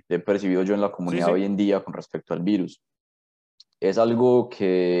que he percibido yo en la Sí, comunidad sí. hoy en día con respecto al virus. Es algo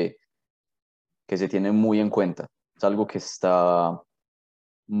que se tiene muy en cuenta, es algo que está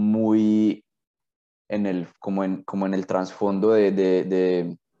muy como en el trasfondo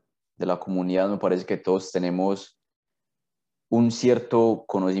de la comunidad. Me parece que todos tenemos un cierto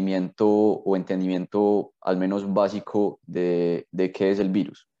conocimiento o entendimiento al menos básico de qué es el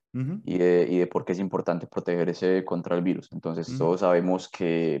virus Ujú, y de por qué es importante protegerse contra el virus. Entonces ujú, todos sabemos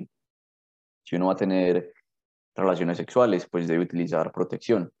que si uno va a tener relaciones sexuales, pues debe utilizar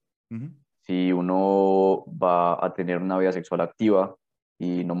protección. ujú. Si uno va a tener una vida sexual activa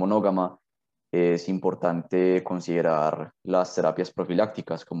y no monógama, es importante considerar las terapias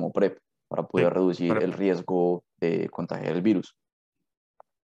profilácticas como PrEP para poder Sí, reducir pero el riesgo de contagiar el virus.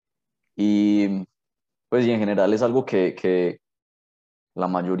 Y pues y en general es algo que la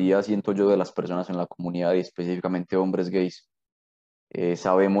mayoría, siento yo, de las personas en la comunidad y específicamente hombres gays,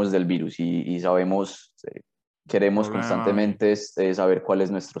 sabemos del virus y sabemos, queremos problema y... constantemente saber cuál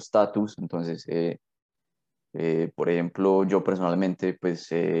es nuestro estatus. Entonces, por ejemplo, yo personalmente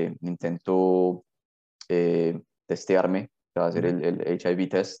pues intento testearme, o sea, hacer Ujú, el HIV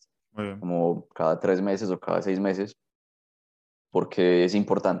test muy bien. como cada 3 meses o cada 6 meses, porque es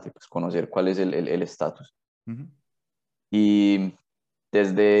importante pues, conocer cuál es el estatus. Ujú, Y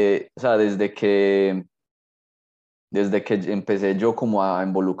o sea, desde que empecé yo como a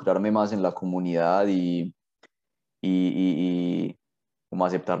involucrarme más en la comunidad y como a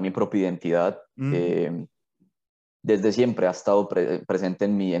aceptar mi propia identidad, ujú, desde siempre ha estado presente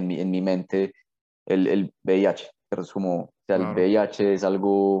en mi mente el VIH. Pero es como, o sea, el claro. VIH es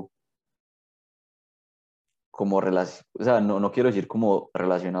algo como relación, o sea, no quiero decir como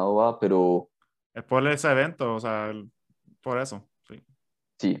relacionado a, pero Es por ese evento, o sea, por eso, sí.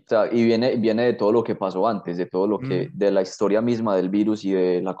 sí, o sea, y viene de todo lo que pasó antes, de todo lo Ujú, de la historia misma del virus y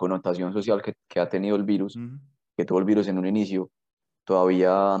de la connotación social que ha tenido el virus, ujú. que tuvo el virus en un inicio.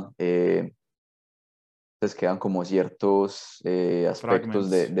 Todavía pues quedan como ciertos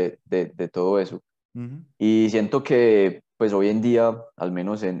aspectos Fragments. de todo eso. Ujú, Y siento que pues hoy en día, al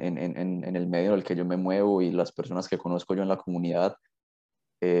menos en el medio en el que yo me muevo y las personas que conozco yo en la comunidad,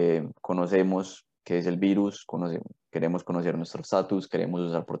 conocemos qué es el virus, queremos conocer nuestro estatus, queremos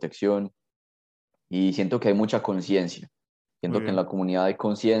usar protección y siento que hay mucha conciencia. muy Siento que en bien, la comunidad hay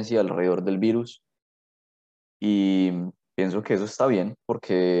conciencia alrededor del virus y pienso que eso está bien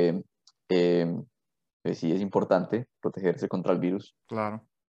porque eh, pues sí es importante protegerse contra el virus. claro.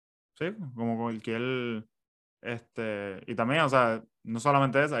 Sí, como cualquier, y también, o sea, no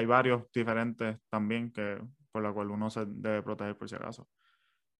solamente eso, hay varios diferentes también que, por la cual uno se debe proteger por si acaso.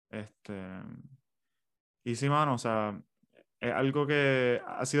 Este, y sí, mano, o sea, es algo que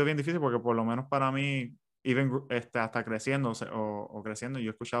ha sido bien difícil porque por lo menos para mí, even, hasta creciendo o creciendo, yo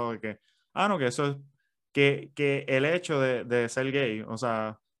he escuchado de que, no, que eso es, que el hecho de ser gay, o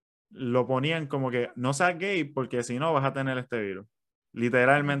sea, lo ponían como que no seas gay porque si no vas a tener este virus. Ujú.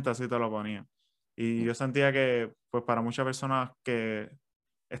 Literalmente así te lo ponían. Y yo sentía que, pues para muchas personas que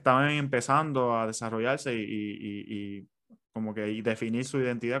estaban empezando a desarrollarse y como que y definir su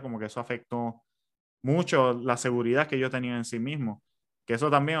identidad, como que eso afectó mucho la seguridad que yo tenía en sí mismo. Que eso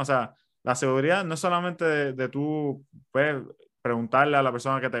también, o sea, la seguridad no es solamente de tú, pues, preguntarle a la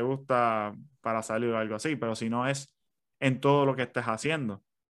persona que te gusta para salir o algo así, pero si no es en todo lo que estés haciendo.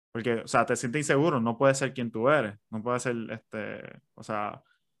 Porque, o sea, te sientes inseguro, no puedes ser quien tú eres, no puedes ser, o sea,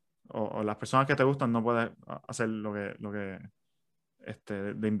 o las personas que te gustan no puedes hacer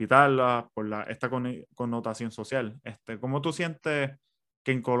de invitarlas por esta connotación social. ¿Cómo tú sientes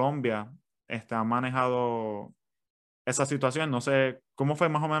que en Colombia ha manejado esa situación? No sé, ¿cómo fue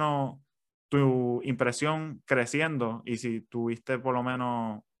más o menos tu impresión creciendo y si tuviste por lo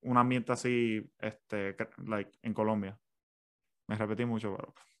menos un ambiente así, en Colombia? Me repetí mucho,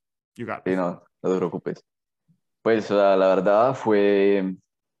 pero you got Sí, it. no, no te preocupes. Pues o sea, la verdad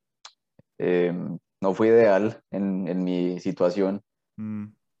eh, no fue ideal en mi situación.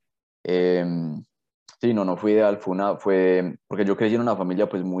 Mm, Eh, sí, no fue ideal, fue porque yo crecí en una familia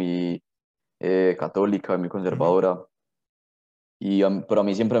pues muy católica, muy ujú, conservadora, pero a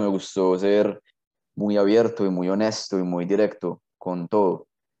mí siempre me gustó ser muy abierto y muy honesto y muy directo con todo.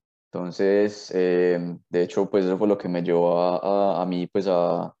 Entonces, de hecho, pues eso fue lo que me llevó a mí pues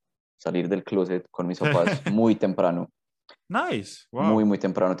a salir del closet con mis papás muy temprano, Nice, muy, wow, muy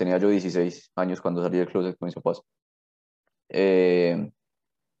temprano. Tenía yo 16 años cuando salí del closet con mis papás. Eh,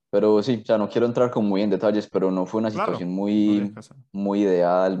 pero sí, o sea, no quiero entrar como muy en detalles, pero no fue una situación claro, no tienes que hacer. muy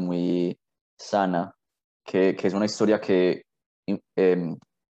ideal, muy sana, que es una historia que eh,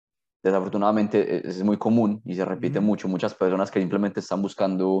 desafortunadamente es muy común y se repite Ujú, mucho. Muchas personas que simplemente están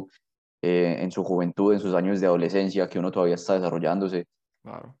buscando en su juventud, en sus años de adolescencia, que uno todavía está desarrollándose,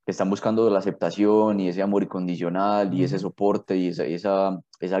 claro. que están buscando la aceptación y ese amor incondicional y ese Ujú, soporte y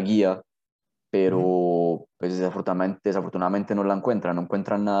esa guía, ujú, pero pues desafortunadamente no la encuentran, no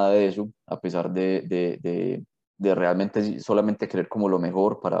encuentran nada de eso, a pesar de realmente solamente querer como lo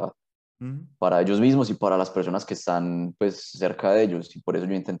mejor ujú, para ellos mismos y para las personas que están pues cerca de ellos. Y por eso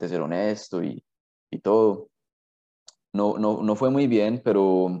yo intenté ser honesto y todo. No fue muy bien,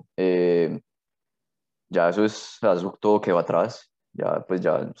 pero ya eso todo quedó atrás. Ya pues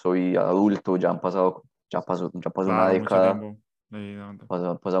ya soy adulto, ya pasó una claro, mucho década, tiempo. Definitivamente.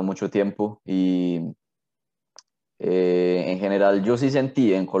 pasado mucho tiempo y en general yo sí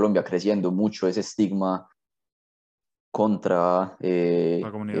sentí en Colombia creciendo mucho ese estigma contra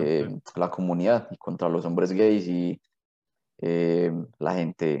La comunidad, sí. la comunidad y contra los hombres gays y la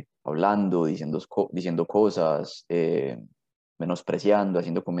gente hablando, diciendo cosas, menospreciando,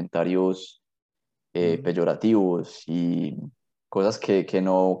 haciendo comentarios Ujú, peyorativos y cosas que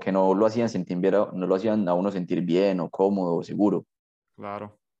no lo hacían no lo hacían a uno sentir bien o cómodo o seguro.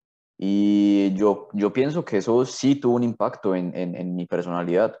 claro. Y yo pienso que eso sí tuvo un impacto en mi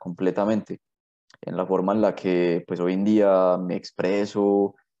personalidad completamente, en la forma en la que pues hoy en día me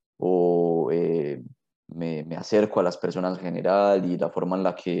expreso o me acerco a las personas en general y la forma en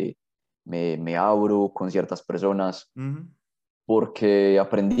la que me abro con ciertas personas, Ujú, porque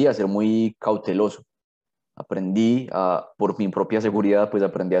aprendí a ser muy cauteloso. Por mi propia seguridad, pues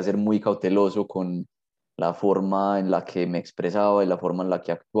aprendí a ser muy cauteloso con la forma en la que me expresaba y la forma en la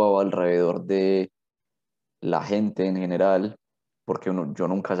que actuaba alrededor de la gente en general, porque yo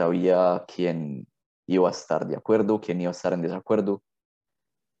nunca sabía quién iba a estar de acuerdo, quién iba a estar en desacuerdo.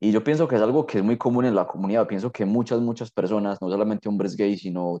 Y yo pienso que es algo que es muy común en la comunidad. Pienso que muchas personas, no solamente hombres gays,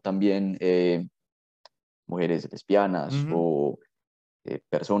 sino también mujeres lesbianas ujú, o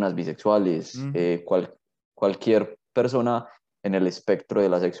personas bisexuales, ujú, cualquier persona en el espectro de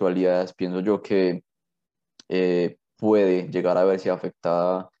las sexualidades, pienso yo que puede llegar a verse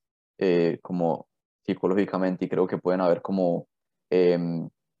afectada como psicológicamente y creo que pueden haber em,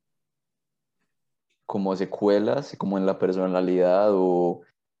 como secuelas, como en la personalidad o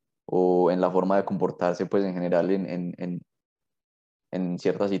en la forma de comportarse, pues en general en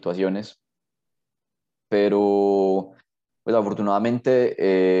ciertas situaciones. Pero pues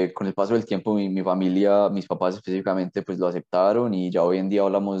afortunadamente con el paso del tiempo mi familia, mis papás específicamente, pues lo aceptaron y ya hoy en día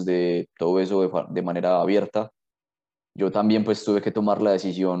hablamos de todo eso de manera abierta. Yo también pues tuve que tomar la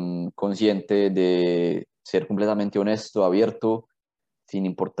decisión consciente de ser completamente honesto, abierto, sin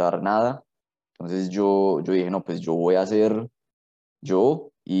importar nada. Entonces yo dije, no, pues yo voy a ser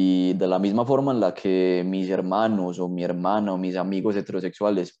yo y de la misma forma en la que mis hermanos o mi hermana o mis amigos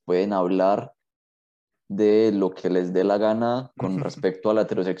heterosexuales pueden hablar de lo que les dé la gana con respecto a la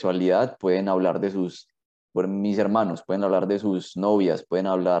heterosexualidad, pueden hablar mis hermanos, pueden hablar de sus novias, pueden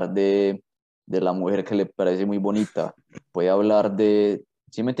hablar de la mujer que le parece muy bonita, puede hablar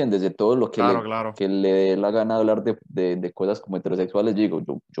 ¿sí me entiendes? De todo lo claro, claro. que le dé la gana hablar de cosas como heterosexuales, digo,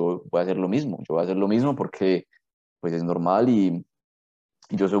 yo voy a hacer lo mismo, yo voy a hacer lo mismo porque pues es normal y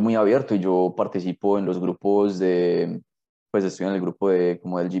yo soy muy abierto y yo participo en los grupos pues estoy en el grupo de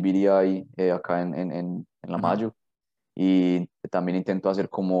como del GBDI acá en la Ajá. Mayo y también intento hacer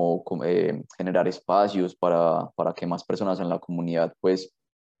generar espacios para que más personas en la comunidad pues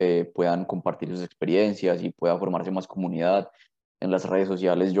puedan compartir sus experiencias y pueda formarse más comunidad. En las redes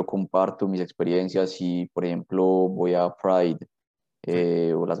sociales yo comparto mis experiencias y, por ejemplo, voy a Pride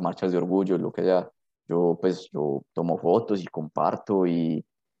Sí, o las marchas de orgullo, lo que sea. Yo tomo fotos y comparto y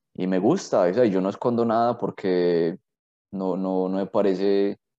me gusta, o sea, yo no escondo nada porque no me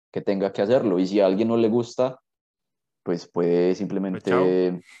parece que tenga que hacerlo. Y si a alguien no le gusta, pues pues chao.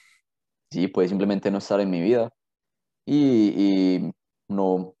 sí, puede simplemente no estar en mi vida y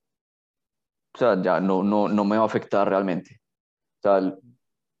no, o sea, ya no me va a afectar realmente. O sea,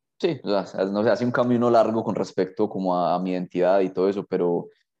 sí, o sea, no sé, hace un camino largo con respecto como a mi identidad y todo eso, pero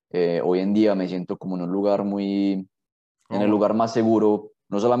hoy en día me siento como en un lugar en el Cómodo. lugar más seguro,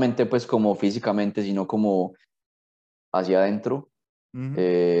 no solamente pues como físicamente, sino como hacia adentro. Ujú,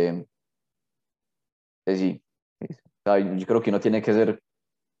 Eh, sí, sí. O sea, yo creo que uno tiene que ser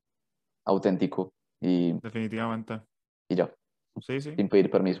auténtico definitivamente. y ya, Sí, sí. sin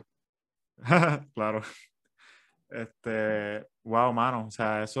pedir permiso. Claro. Wow, mano. O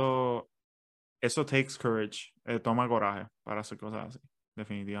sea, eso takes courage. Toma coraje para hacer cosas así.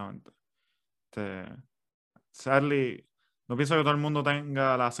 Definitivamente. Este, Sadly, no pienso que todo el mundo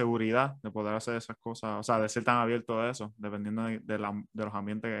tenga la seguridad de poder hacer esas cosas, o sea, de ser tan abierto a eso, dependiendo de los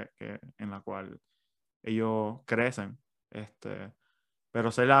ambientes en la cual ellos crecen.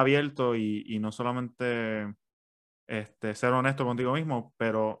 Pero ser abierto y no solamente ser honesto contigo mismo,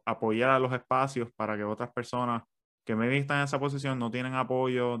 pero apoyar a los espacios para que otras personas que me están en esa posición no tienen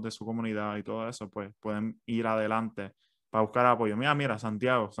apoyo de su comunidad y todo eso, pues pueden ir adelante para buscar apoyo. Mira,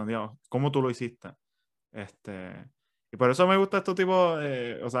 Santiago, ¿cómo tú lo hiciste? Este, y por eso me gusta este tipo,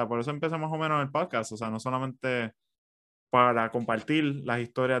 o sea, por eso empecé más o menos el podcast, o sea, no solamente para compartir las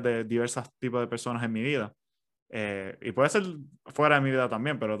historias de diversos tipos de personas en mi vida, y puede ser fuera de mi vida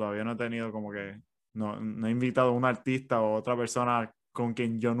también, pero todavía no he tenido como que, no he invitado a un artista o otra persona con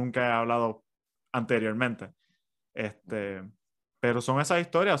quien yo nunca he hablado anteriormente. Este, pero son esas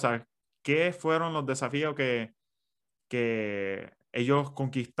historias, o sea, ¿qué fueron los desafíos que ellos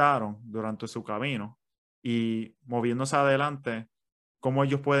conquistaron durante su camino y moviéndose adelante, cómo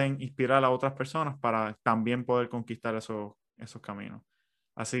ellos pueden inspirar a otras personas para también poder conquistar esos caminos?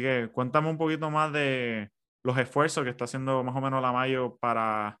 Así que cuéntame un poquito más de los esfuerzos que está haciendo más o menos la Mayo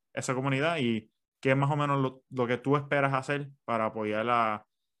para esa comunidad y qué es más o menos lo que tú esperas hacer para apoyar a,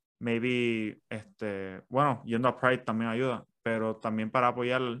 maybe, bueno, yendo a Pride también ayuda, pero también para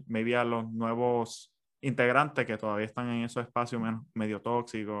apoyar maybe a los nuevos integrantes que todavía están en esos espacios medio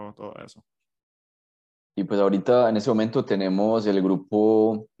tóxicos, todo eso. Y pues ahorita en ese momento tenemos el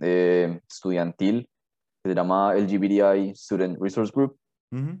grupo estudiantil que se llama LGBTI Student Resource Group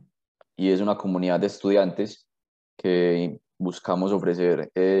Ujú. y es una comunidad de estudiantes que buscamos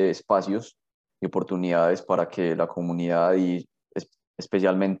ofrecer espacios y oportunidades para que la comunidad y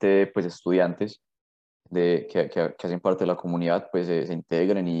especialmente pues estudiantes que hacen parte de la comunidad pues se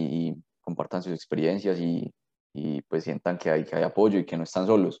integren y compartan sus experiencias y pues sientan que hay apoyo y que no están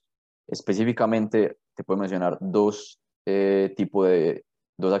solos. Específicamente te puedo mencionar dos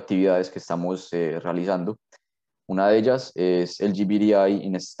actividades que estamos realizando. Una de ellas es el GBDI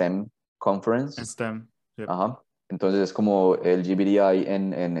in STEM En Conference. STEM. Yep. Ajá. Entonces es como el GBDI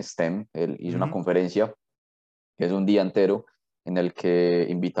en STEM. Él hizo una Ujú. conferencia que es un día entero en el que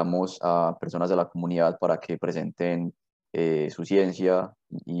invitamos a personas de la comunidad para que presenten su ciencia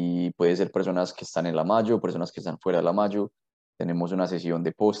y puede ser personas que están en la Mayo, personas que están fuera de la Mayo. Tenemos una sesión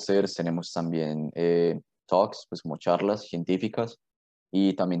de pósters, tenemos también talks, pues como charlas científicas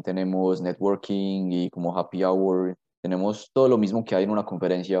y también tenemos networking y como happy hour. Tenemos todo lo mismo que hay en una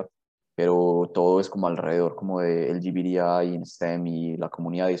conferencia, pero todo es como alrededor como de LGBTI, en STEM y la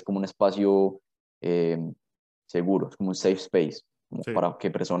comunidad. Y es como un espacio eh, seguro, es como un safe space, como Sí. para que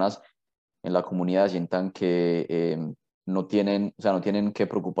personas en la comunidad sientan que no tienen, o sea, no tienen que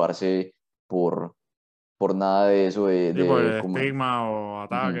preocuparse por, por nada de eso, Sí, por el como, estigma o ujú,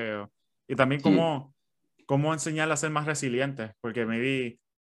 ataque. Y también sí, cómo enseñarle a ser más resilientes, porque maybe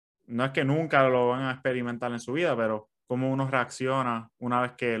no es que nunca lo van a experimentar en su vida, pero cómo uno reacciona una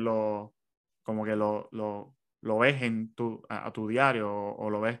vez que como que lo ves a tu diario o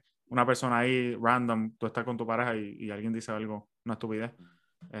lo ves una persona ahí random, tú estás con tu pareja y alguien dice algo, una estupidez.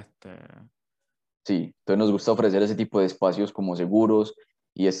 Este, sí. Entonces nos gusta ofrecer ese tipo de espacios como seguros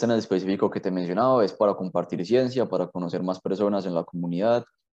y este en el específico que te he mencionado es para compartir ciencia, para conocer más personas en la comunidad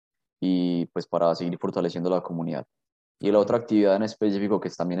y pues para seguir fortaleciendo la comunidad. Y la claro. otra actividad en específico que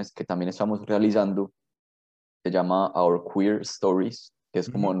también estamos realizando se llama Our Queer Stories, que es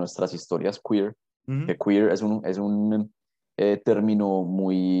como Ujú. nuestras historias queer. que queer es un término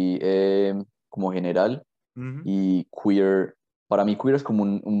muy como general, Ujú. y queer, para mí queer es como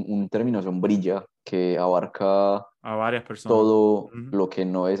un término sombrilla que abarca A varias personas. todo Ujú. lo que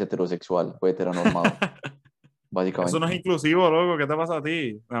no es heterosexual o heteronormado, Eso no básicamente. es inclusivo, loco. ¿Qué te pasa a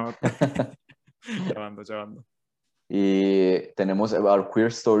ti? No, chavando, chavando. Y tenemos Our Queer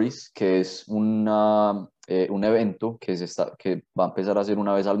Stories, que es un evento que va a empezar a ser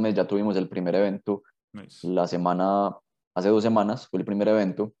una vez al mes. Ya tuvimos el primer evento Nice. hace 2 semanas, fue el primer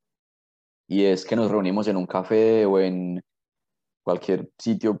evento, y es que nos reunimos en un café o en cualquier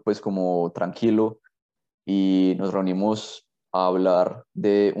sitio pues como tranquilo, y nos reunimos a hablar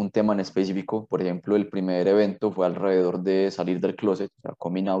de un tema en específico. Por ejemplo, el primer evento fue alrededor de salir del closet, o sea,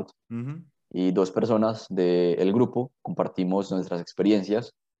 coming out, Ujú. y 2 personas del grupo compartimos nuestras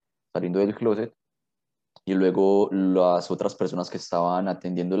experiencias saliendo del closet, y luego las otras personas que estaban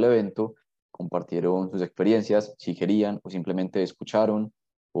atendiendo el evento compartieron sus experiencias, si querían, o simplemente escucharon,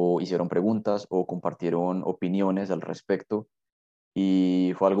 o hicieron preguntas, o compartieron opiniones al respecto.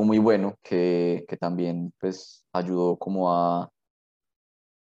 Y fue algo muy bueno que también pues ayudó como a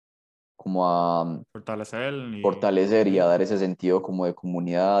Fortalecer y... fortalecer y a Sí. dar ese sentido como de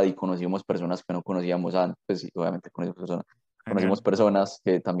comunidad, y conocimos personas que no conocíamos antes, pues sí, obviamente conocimos Genial. personas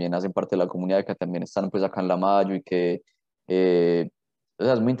que también hacen parte de la comunidad, que también están pues acá en La Mayo, y que, eh, o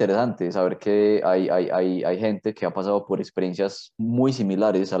sea, es muy interesante saber que hay gente que ha pasado por experiencias muy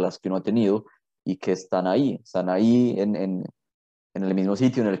similares a las que uno ha tenido, y que están ahí en el mismo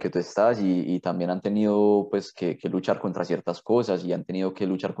sitio en el que tú estás, y también han tenido pues que luchar contra ciertas cosas, y han tenido que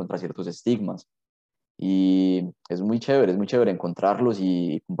luchar contra ciertos estigmas. Y es muy chévere encontrarlos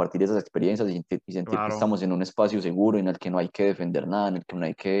y compartir esas experiencias, y sentir que Claro. estamos en un espacio seguro en el que no hay que defender nada, en el que no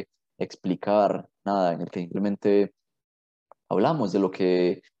hay que explicar nada, en el que simplemente hablamos de lo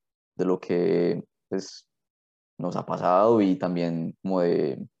que pues, nos ha pasado, y también como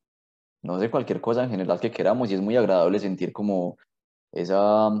de, no sé, cualquier cosa en general que queramos. Y es muy agradable sentir como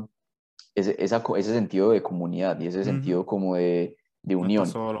esa, ese sentido de comunidad, y ese Ujú. sentido como de No estás unión.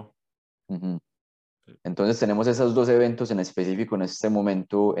 solo. Ujú. Sí. Entonces tenemos esos 2 eventos en específico en este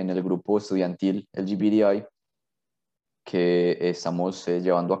momento en el grupo estudiantil LGBTI, que estamos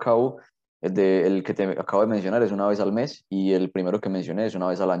llevando a cabo. El que te acabo de mencionar es una vez al mes, y el primero que mencioné es una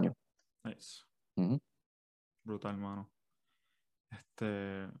vez al año. Nice. Ujú. Brutal, hermano.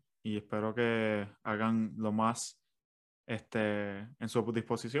 Y espero que hagan lo más en su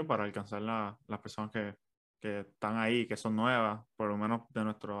disposición para alcanzar las personas que están ahí, que son nuevas, por lo menos de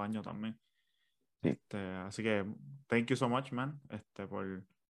nuestro año también. Sí, Así que, thank you so much, man, por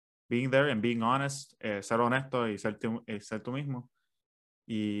being there and being honest, ser honesto y ser tú mismo.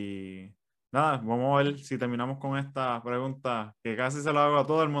 Y nada, vamos a ver si terminamos con esta pregunta que casi se la hago a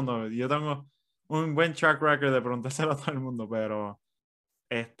todo el mundo. Yo tengo un buen track record de preguntárselo a todo el mundo, pero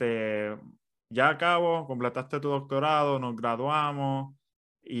este, ya acabo, completaste tu doctorado, nos graduamos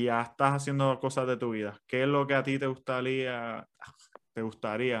y ya estás haciendo cosas de tu vida. ¿Qué es lo que a ti te gustaría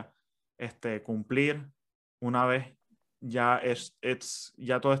cumplir una vez ya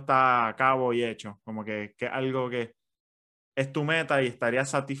todo está a cabo y hecho? Como que algo que es tu meta y estarías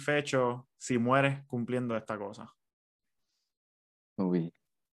satisfecho si mueres cumpliendo esta cosa. uy,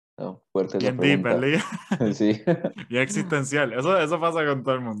 no, fuerte esa Bien deep, pregunta. ¿verdad? Sí, Bien existencial. Eso pasa con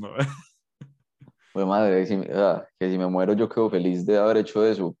todo el mundo. pues madre, que si me muero yo quedo feliz de haber hecho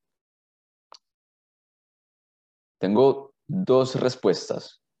eso. Tengo 2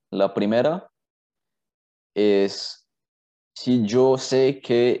 respuestas. La primera es, si yo sé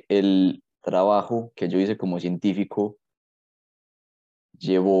que el trabajo que yo hice como científico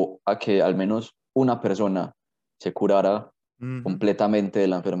llevó a que al menos una persona se curara Ujú. completamente de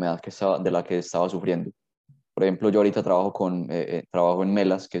la enfermedad de la que estaba sufriendo. Por ejemplo, yo ahorita trabajo en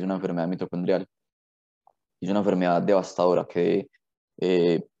MELAS, que es una enfermedad mitocondrial, y es una enfermedad devastadora que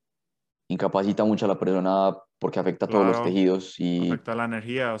eh, incapacita mucho a la persona porque afecta a todos los Claro, tejidos, y afecta la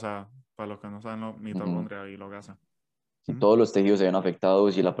energía, o sea, para los que no saben los ujú, mitocondrias y lo que hacen. si Ujú. todos los tejidos se ven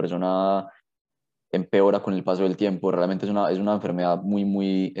afectados y la persona empeora con el paso del tiempo, realmente es una enfermedad muy,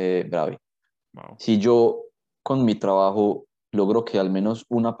 muy grave. Wow. Si yo con mi trabajo logro que al menos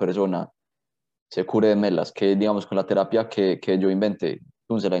una persona se cure de melas, que digamos con la terapia que yo inventé,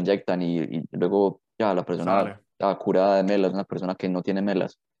 pum, se la inyectan, y luego ya la persona Sale. ya curada de melas, una persona que no tiene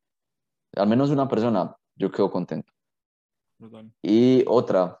melas, al menos una persona, yo quedo contento. Brutal. Y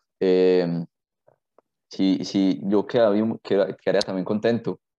otra, si yo quedaría también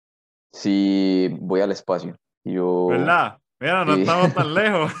contento si voy al espacio. Yo, ¿Verdad? Mira, no sí, estamos tan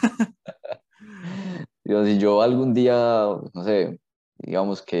lejos. digo, si yo algún día, no sé,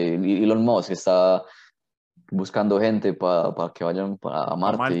 digamos que Elon Musk está buscando gente para que vayan a A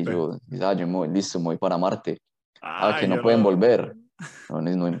Marte y Marte. yo, yo listo, me voy para Marte. Que Ay, no yo pueden lo... volver. No,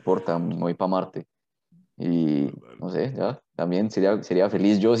 no importa, me voy para Marte. Y Brutal. no sé, ya, también sería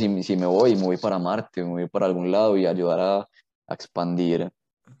feliz yo si me voy para Marte, me voy para algún lado y ayudar a expandir El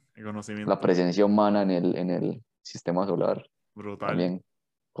la conocimiento. presencia humana en el sistema solar. Brutal. También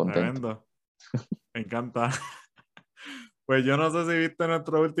contento. Tremendo. Me encanta. Pues yo no sé si viste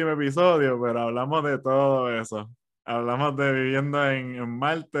nuestro último episodio, pero hablamos de todo eso. Hablamos de viviendo en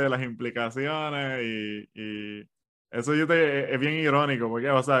Marte, las implicaciones y eso es bien irónico, porque,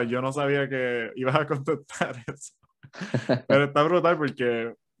 o sea, yo no sabía que ibas a contestar eso. Pero está brutal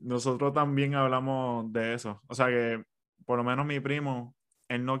porque nosotros también hablamos de eso. O sea que, por lo menos mi primo,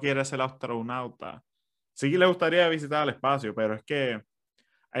 él no quiere ser astronauta. Sí que le gustaría visitar el espacio, pero es que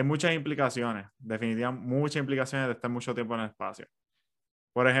hay muchas implicaciones, definitivamente muchas implicaciones de estar mucho tiempo en el espacio.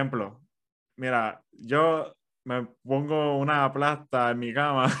 Por ejemplo, mira, yo me pongo una plasta en mi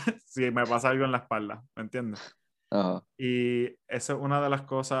cama si me pasa algo en la espalda, ¿me entiendes? Ajá. Y esa es una de las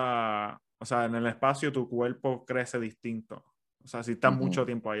cosas, o sea, en el espacio tu cuerpo crece distinto, o sea, si estás Ujú, mucho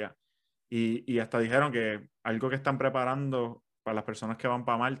tiempo allá. Y hasta dijeron que algo que están preparando para las personas que van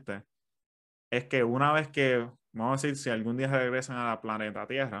para Marte es que una vez que, vamos a decir, si algún día regresan a la planeta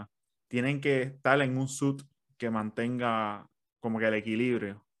Tierra, tienen que estar en un suit que mantenga como que el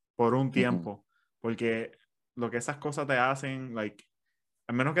equilibrio por un ujú. tiempo, porque lo que esas cosas te hacen, like,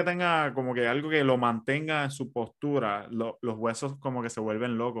 a menos que tenga como que algo que lo mantenga en su postura, los huesos como que se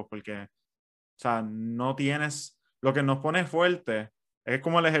vuelven locos, porque, o sea, no tienes, lo que nos pone fuerte es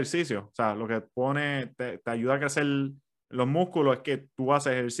como el ejercicio, o sea, lo que te ayuda a crecer los músculos es que tú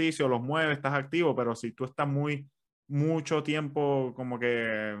haces ejercicio, los mueves, estás activo, pero si tú estás mucho tiempo como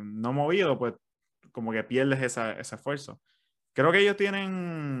que no movido, pues como que pierdes ese esfuerzo. Creo que ellos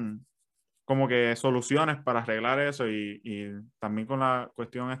tienen como que soluciones para arreglar eso y también con la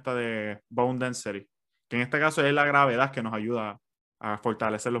cuestión esta de bone density, que en este caso es la gravedad que nos ayuda a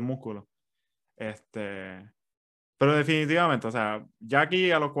fortalecer los músculos. Este, pero definitivamente, o sea, ya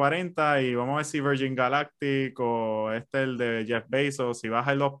aquí a los 40 y vamos a ver si Virgin Galactic o el de Jeff Bezos, si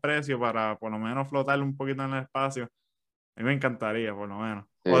bajan los precios para por lo menos flotar un poquito en el espacio, a mí me encantaría, por lo menos.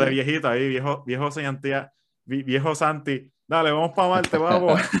 O de Sí, viejito ahí, viejo Santiago, viejo Santi, dale, vamos para Marte,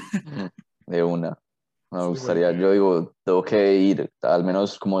 vamos. de una. Me Sí, gustaría, yo porque digo, tengo que ir, al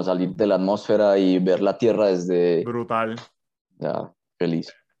menos como salir de la atmósfera y ver la Tierra desde, brutal. ya,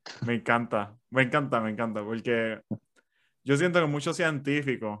 feliz. Me encanta, me encanta, me encanta, porque yo siento que muchos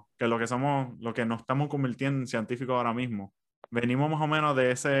científicos, que lo que somos, lo que nos estamos convirtiendo en científicos ahora mismo, venimos más o menos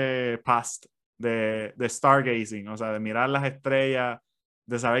de ese past, de stargazing, o sea, de mirar las estrellas,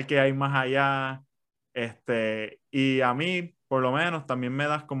 de saber qué hay más allá. Y a mí, por lo menos, también me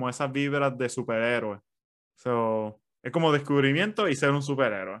das como esas vibras de superhéroe. So, es como descubrimiento y ser un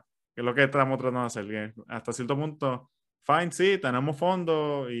superhéroe, que es lo que estamos tratando de hacer. Que hasta cierto punto, fine, sí, tenemos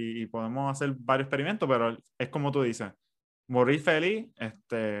fondos y podemos hacer varios experimentos, pero es como tú dices, morir feliz,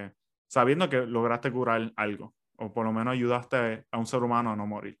 sabiendo que lograste curar algo, o por lo menos ayudaste a un ser humano a no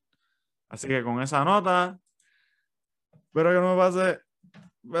morir. Así que con esa nota, espero que no me pase,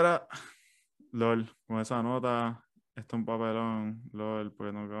 espera, LOL, con esa nota, esto es un papelón, LOL,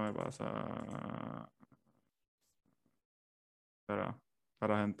 porque nunca me pasa.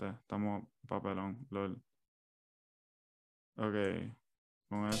 Espera, gente, estamos papelón, LOL. Ok,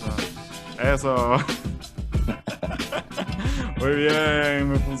 con esa. Eso. Muy bien,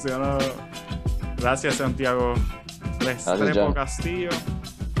 me funcionó. Gracias, Santiago. Gracias, Jan. Restrepo-Castillo.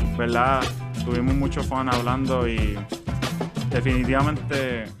 ¿Verdad? Tuvimos mucho fun hablando y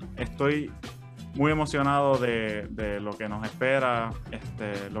definitivamente estoy muy emocionado de lo que nos espera,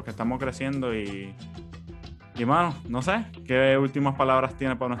 lo que estamos creciendo y mano, no sé, ¿qué últimas palabras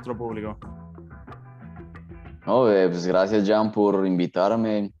tiene para nuestro público? No, pues gracias, Jan, por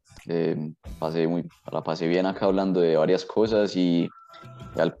invitarme. La pasé bien acá hablando de varias cosas y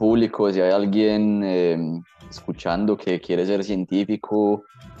al público, si hay alguien escuchando que quiere ser científico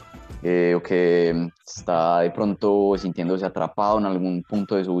o que está de pronto sintiéndose atrapado en algún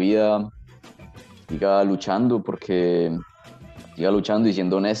punto de su vida, siga luchando siga luchando y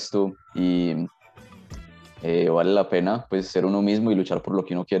siendo honesto y vale la pena pues ser uno mismo y luchar por lo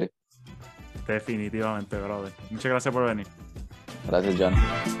que uno quiere. Definitivamente, brother. Muchas gracias por venir. Gracias,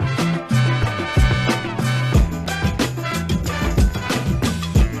 Jan.